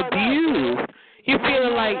feeling abused. You're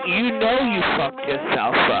feeling like you know you fucked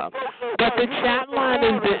yourself up. But the chat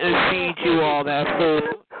liners didn't feed you all that food.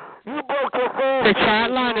 The chat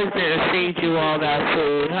liners didn't feed you all that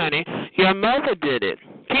food, honey. Your mother did it.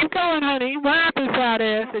 Keep going, honey. What happened, fat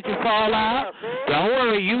ass? Did you fall out? Don't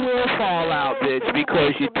worry, you will fall out, bitch,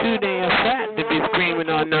 because you're too damn fat to be screaming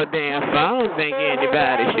on no damn phone thinking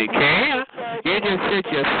anybody should care. You just sit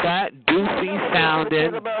your fat,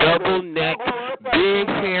 doofy-sounding, double-necked, big,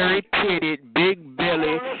 hairy-titted, big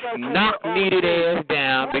belly, knock-kneaded ass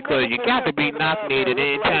down because you got to be knock-kneaded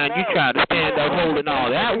anytime you try to stand up holding all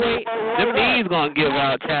that weight. Them knees gonna give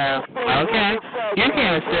out, child, okay? You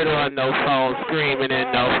can't sit on no phone screaming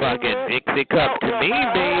in no fucking Dixie cup to me,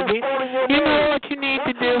 baby. You know what you need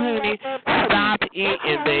to do, honey? Stop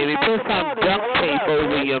eating, baby. Put some duct tape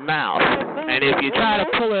over your mouth. And if you try to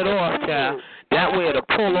pull it off, child, that way it'll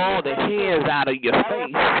pull all the hairs out of your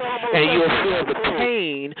face, and you'll feel the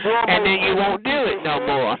pain, and then you won't do it no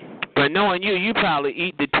more. But knowing you, you probably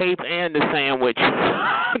eat the tape and the sandwich.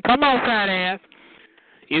 Come on, fat ass.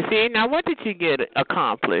 You see? Now, what did you get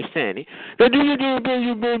accomplished, Sandy? You don't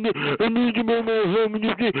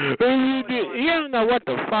know what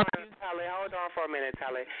the fuck. Tully, hold on for a minute,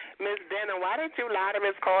 Tully. Miss Denham, why did you lie to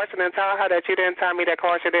Miss Carson and tell her that you didn't tell me that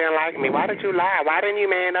Carson didn't like me? Why did you lie? Why didn't you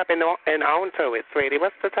man up and own to it, sweetie?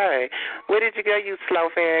 What's the tell? Where did you go, you slow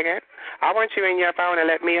faggot? I want you in your phone and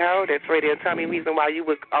let me hold it, sweetie, and tell me the reason why you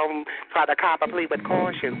would try to cop a plea with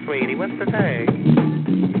caution, sweetie. What's the tell?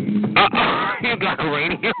 You got the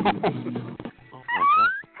radio. Hello?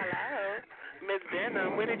 Miss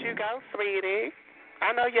Denham, where did you go, sweetie?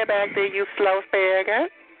 I know you're back there, you slow faggot.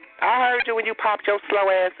 I heard you when you popped your slow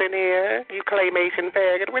ass in here, you claymation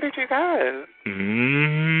faggot. Where did you go?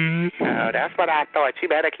 Oh, that's what I thought. You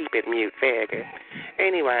better keep it mute, faggot.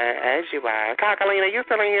 Anyway, as you are. Cockalina, you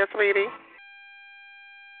still in here, sweetie?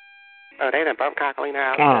 Oh, they done bumped Cockalina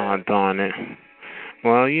out. Oh, darn it.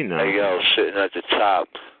 Well, you know. Hey, yo, sitting at the top,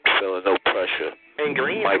 feeling no pressure. And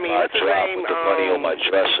Green, Might buy a drop with the money on my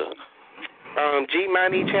dresser. G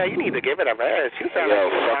Money, child, you need to give it a rest. You sound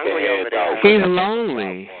like you're hungry over there. He's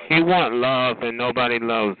lonely. He want love and nobody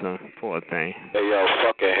loves him. Poor thing. Hey, yo,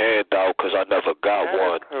 fucking hand out because I never got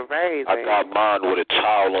one. Crazy. I got mine with a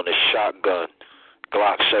towel on a shotgun.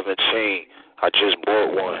 Glock 17. I just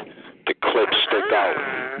bought one. The clips stick out.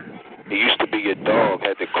 It used to be your dog,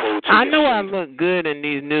 had the code to I know I look good in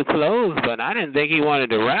these new clothes, but I didn't think he wanted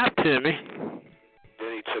to rap to me.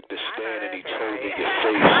 Then he took the stand and he told me your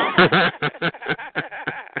face.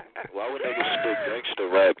 Why would niggas spit gangster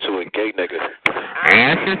rap to a gay nigga?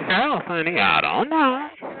 Ask yourself, honey. I don't know.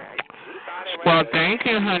 Well, thank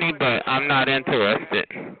you, honey, but I'm not interested.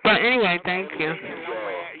 But anyway, thank you.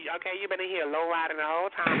 Okay, you've been in here low riding the whole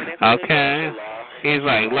time. Okay. He's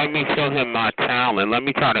like, let me show him my talent. Let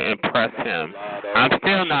me try to impress him. I'm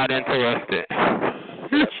still not interested.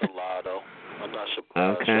 That's a lie, though. I'm not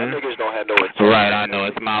surprised. Okay. Niggas don't have no intention. Right, I know.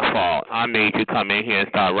 It's my fault. I made you come in here and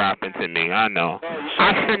start rapping to me. I know.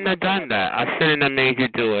 I shouldn't have done that. I shouldn't have made you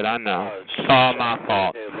do it. I know. It's all my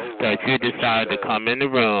fault that you decided to come in the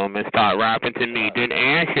room and start rapping to me. Then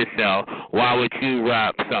ask yourself, why would you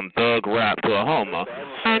rap some thug rap to a homo?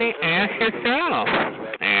 Honey, ask yourself.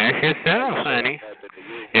 Ask yourself, honey.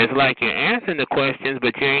 It's like you're answering the questions,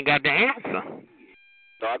 but you ain't got the answer.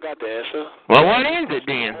 No, I got the answer. Well, what is it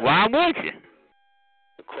then? Why would you?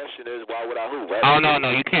 The question is, why would I who? Rap? Oh, no,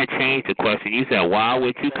 you can't change the question. You said, why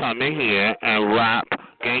would you come in here and rap,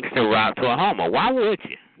 gangster rap to a homo? Why would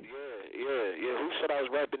you? Yeah. Who said I was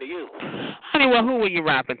rapping to you? Honey, well, who were you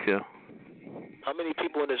rapping to? How many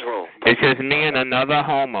people in this room? It's just me and another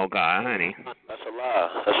homo guy, honey. That's a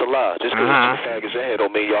lie. Just because two faggots in here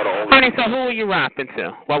don't mean y'all the only. Honey, so who were you rapping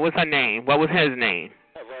to? What was her name? What was his name?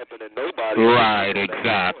 I'm not rapping to nobody. Right,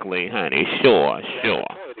 exactly, honey. Sure.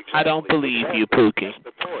 I don't believe you, Pookie.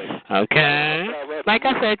 Okay? Like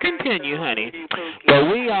I said, continue, honey. But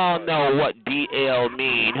we all know what DL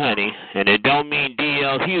mean, honey. And it don't mean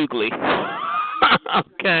DL Hughley.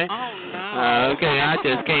 Okay? Okay, I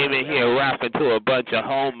just came in here rapping to a bunch of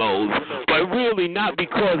homos. But really not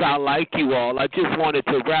because I like you all. I just wanted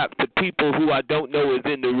to rap to people who I don't know is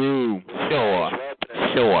in the room. Sure.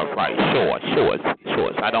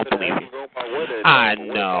 I don't believe you. I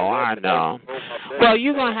know. Well,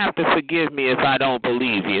 you're going to have to forgive me if I don't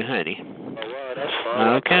believe you, honey.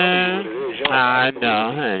 Okay? I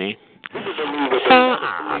know, honey.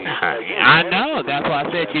 I know. That's why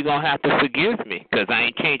I said you're going to have to forgive me, because I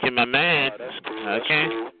ain't changing my mind. Okay?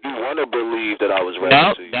 You want to believe that I was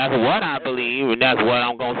rapping to you. That's what I believe, and that's what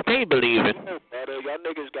I'm going to stay believing. Y'all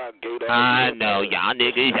niggas got gay. I know. Y'all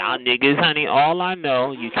niggas, honey. All I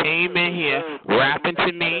know, you came in here rapping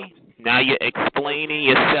to me. Now you're explaining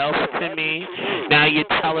yourself to me. Now you're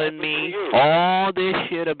telling me all this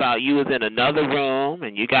shit about you was in another room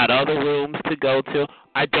and you got other rooms to go to.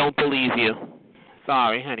 I don't believe you.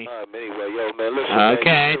 Sorry, honey. Anyway, yo, man, listen,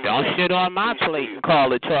 okay, man. Don't shit on my plate and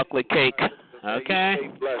call it chocolate cake. Okay? Stay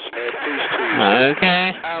blessed, man. Peace to you.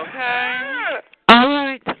 Okay. All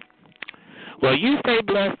right. Well, you stay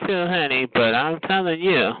blessed too, honey, but I'm telling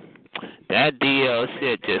you, that DL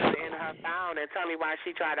shit just... And tell me why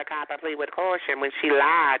she tried to cop a plea with Caution when she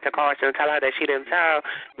lied to Caution and tell her that she didn't tell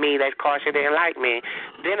me that Caution didn't like me.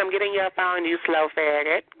 Then I'm getting your phone, you slow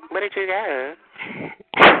faggot. What did you get?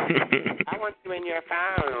 I want you in your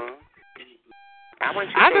phone.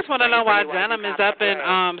 I just want to know why Denim is up in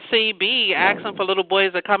CB asking for little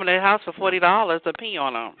boys to come in their house for $40 to pee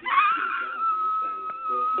on them.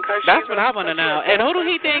 That's what I want to know. And who do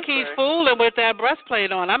he think he's fooling with that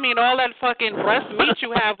breastplate on? I mean, all that fucking breast meat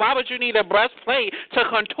you have, why would you need a breastplate to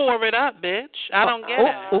contour it up, bitch? I don't get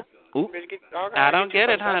it. I don't get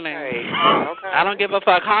it, honey. I don't give a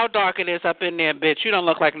fuck how dark it is up in there, bitch. You don't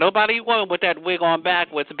look like nobody you want with that wig on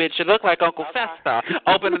backwards, bitch. You look like Uncle Fester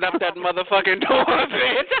opening up that motherfucking door,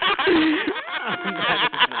 bitch.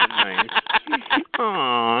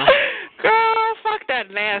 Aww. Girl, fuck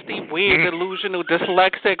that nasty, weird, delusional,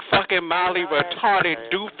 dyslexic, fucking Molly, retarded,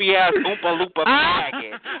 doofy ass Oompa Loompa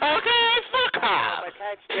faggot. Okay, fuck her.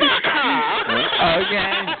 Fuck her.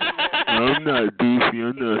 Okay. I'm not doofy,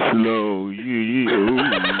 I'm not slow. Yeah.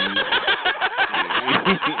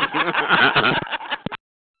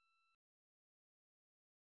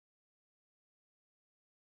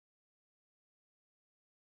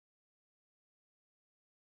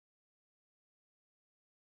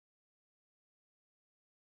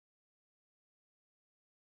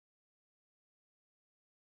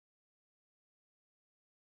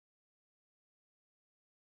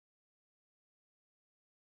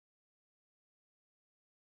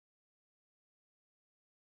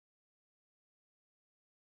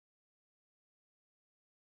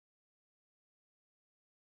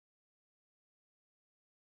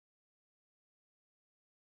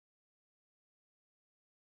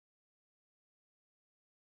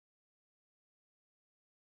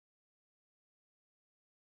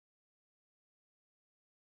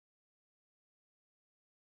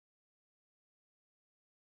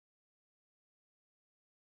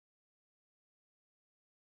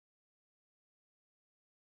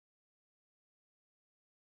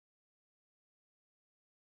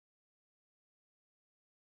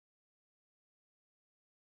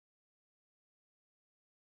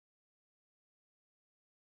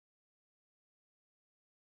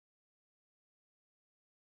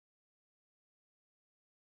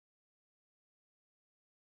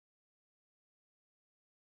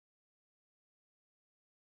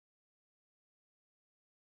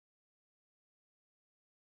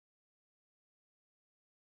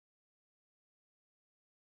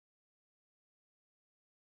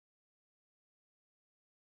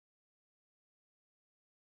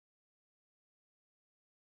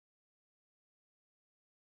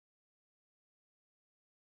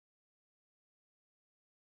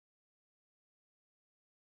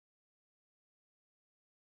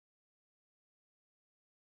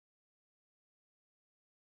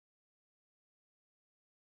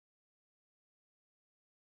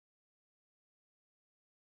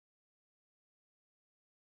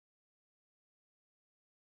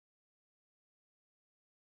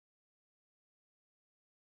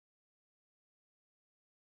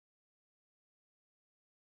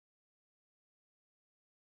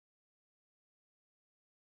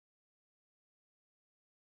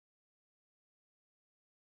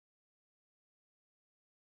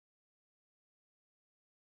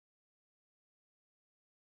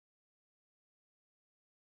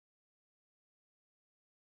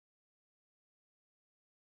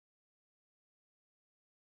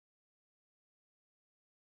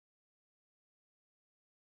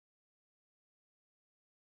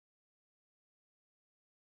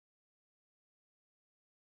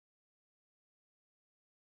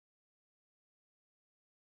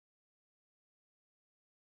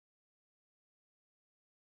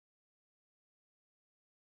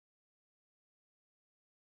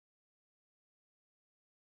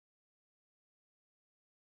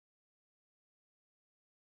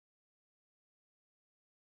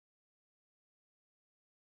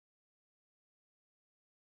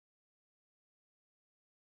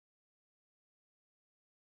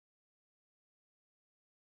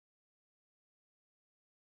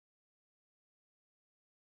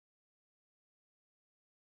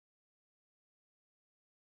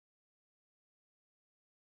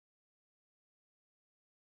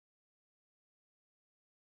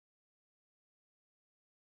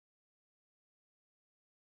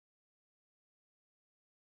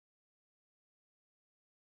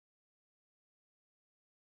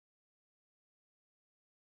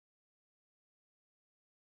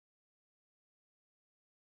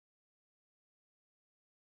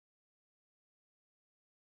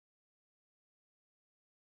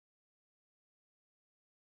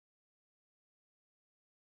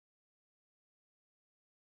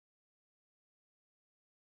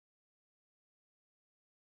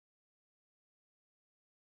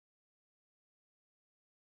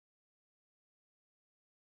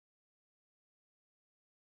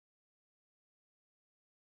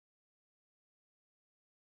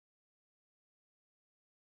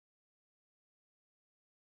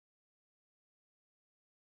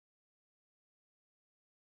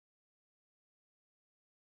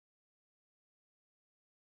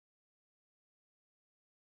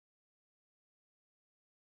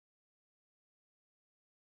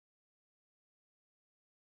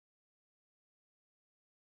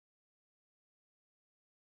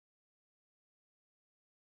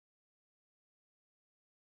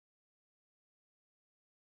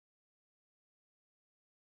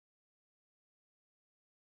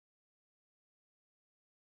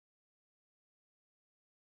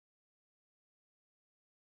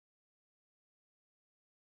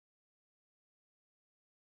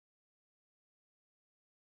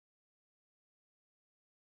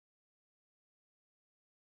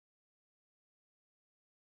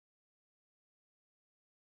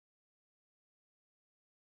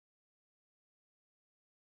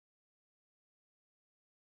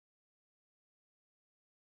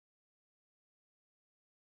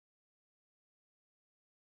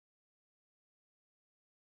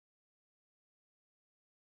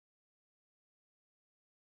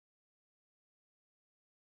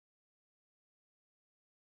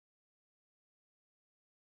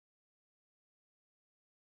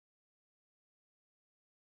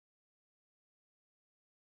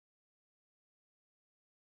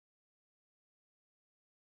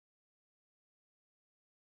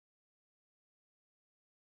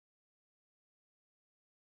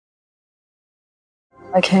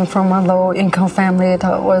 I came from a low-income family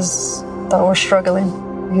that was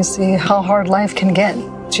struggling. You see how hard life can get.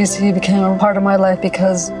 GC became a part of my life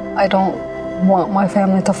because I don't want my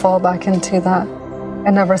family to fall back into that.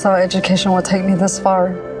 I never thought education would take me this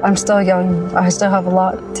far. I'm still young. I still have a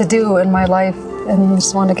lot to do in my life and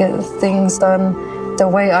just want to get things done the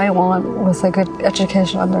way I want with a good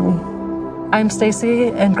education under me. I'm Stacy,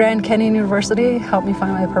 and Grand Canyon University helped me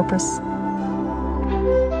find my purpose.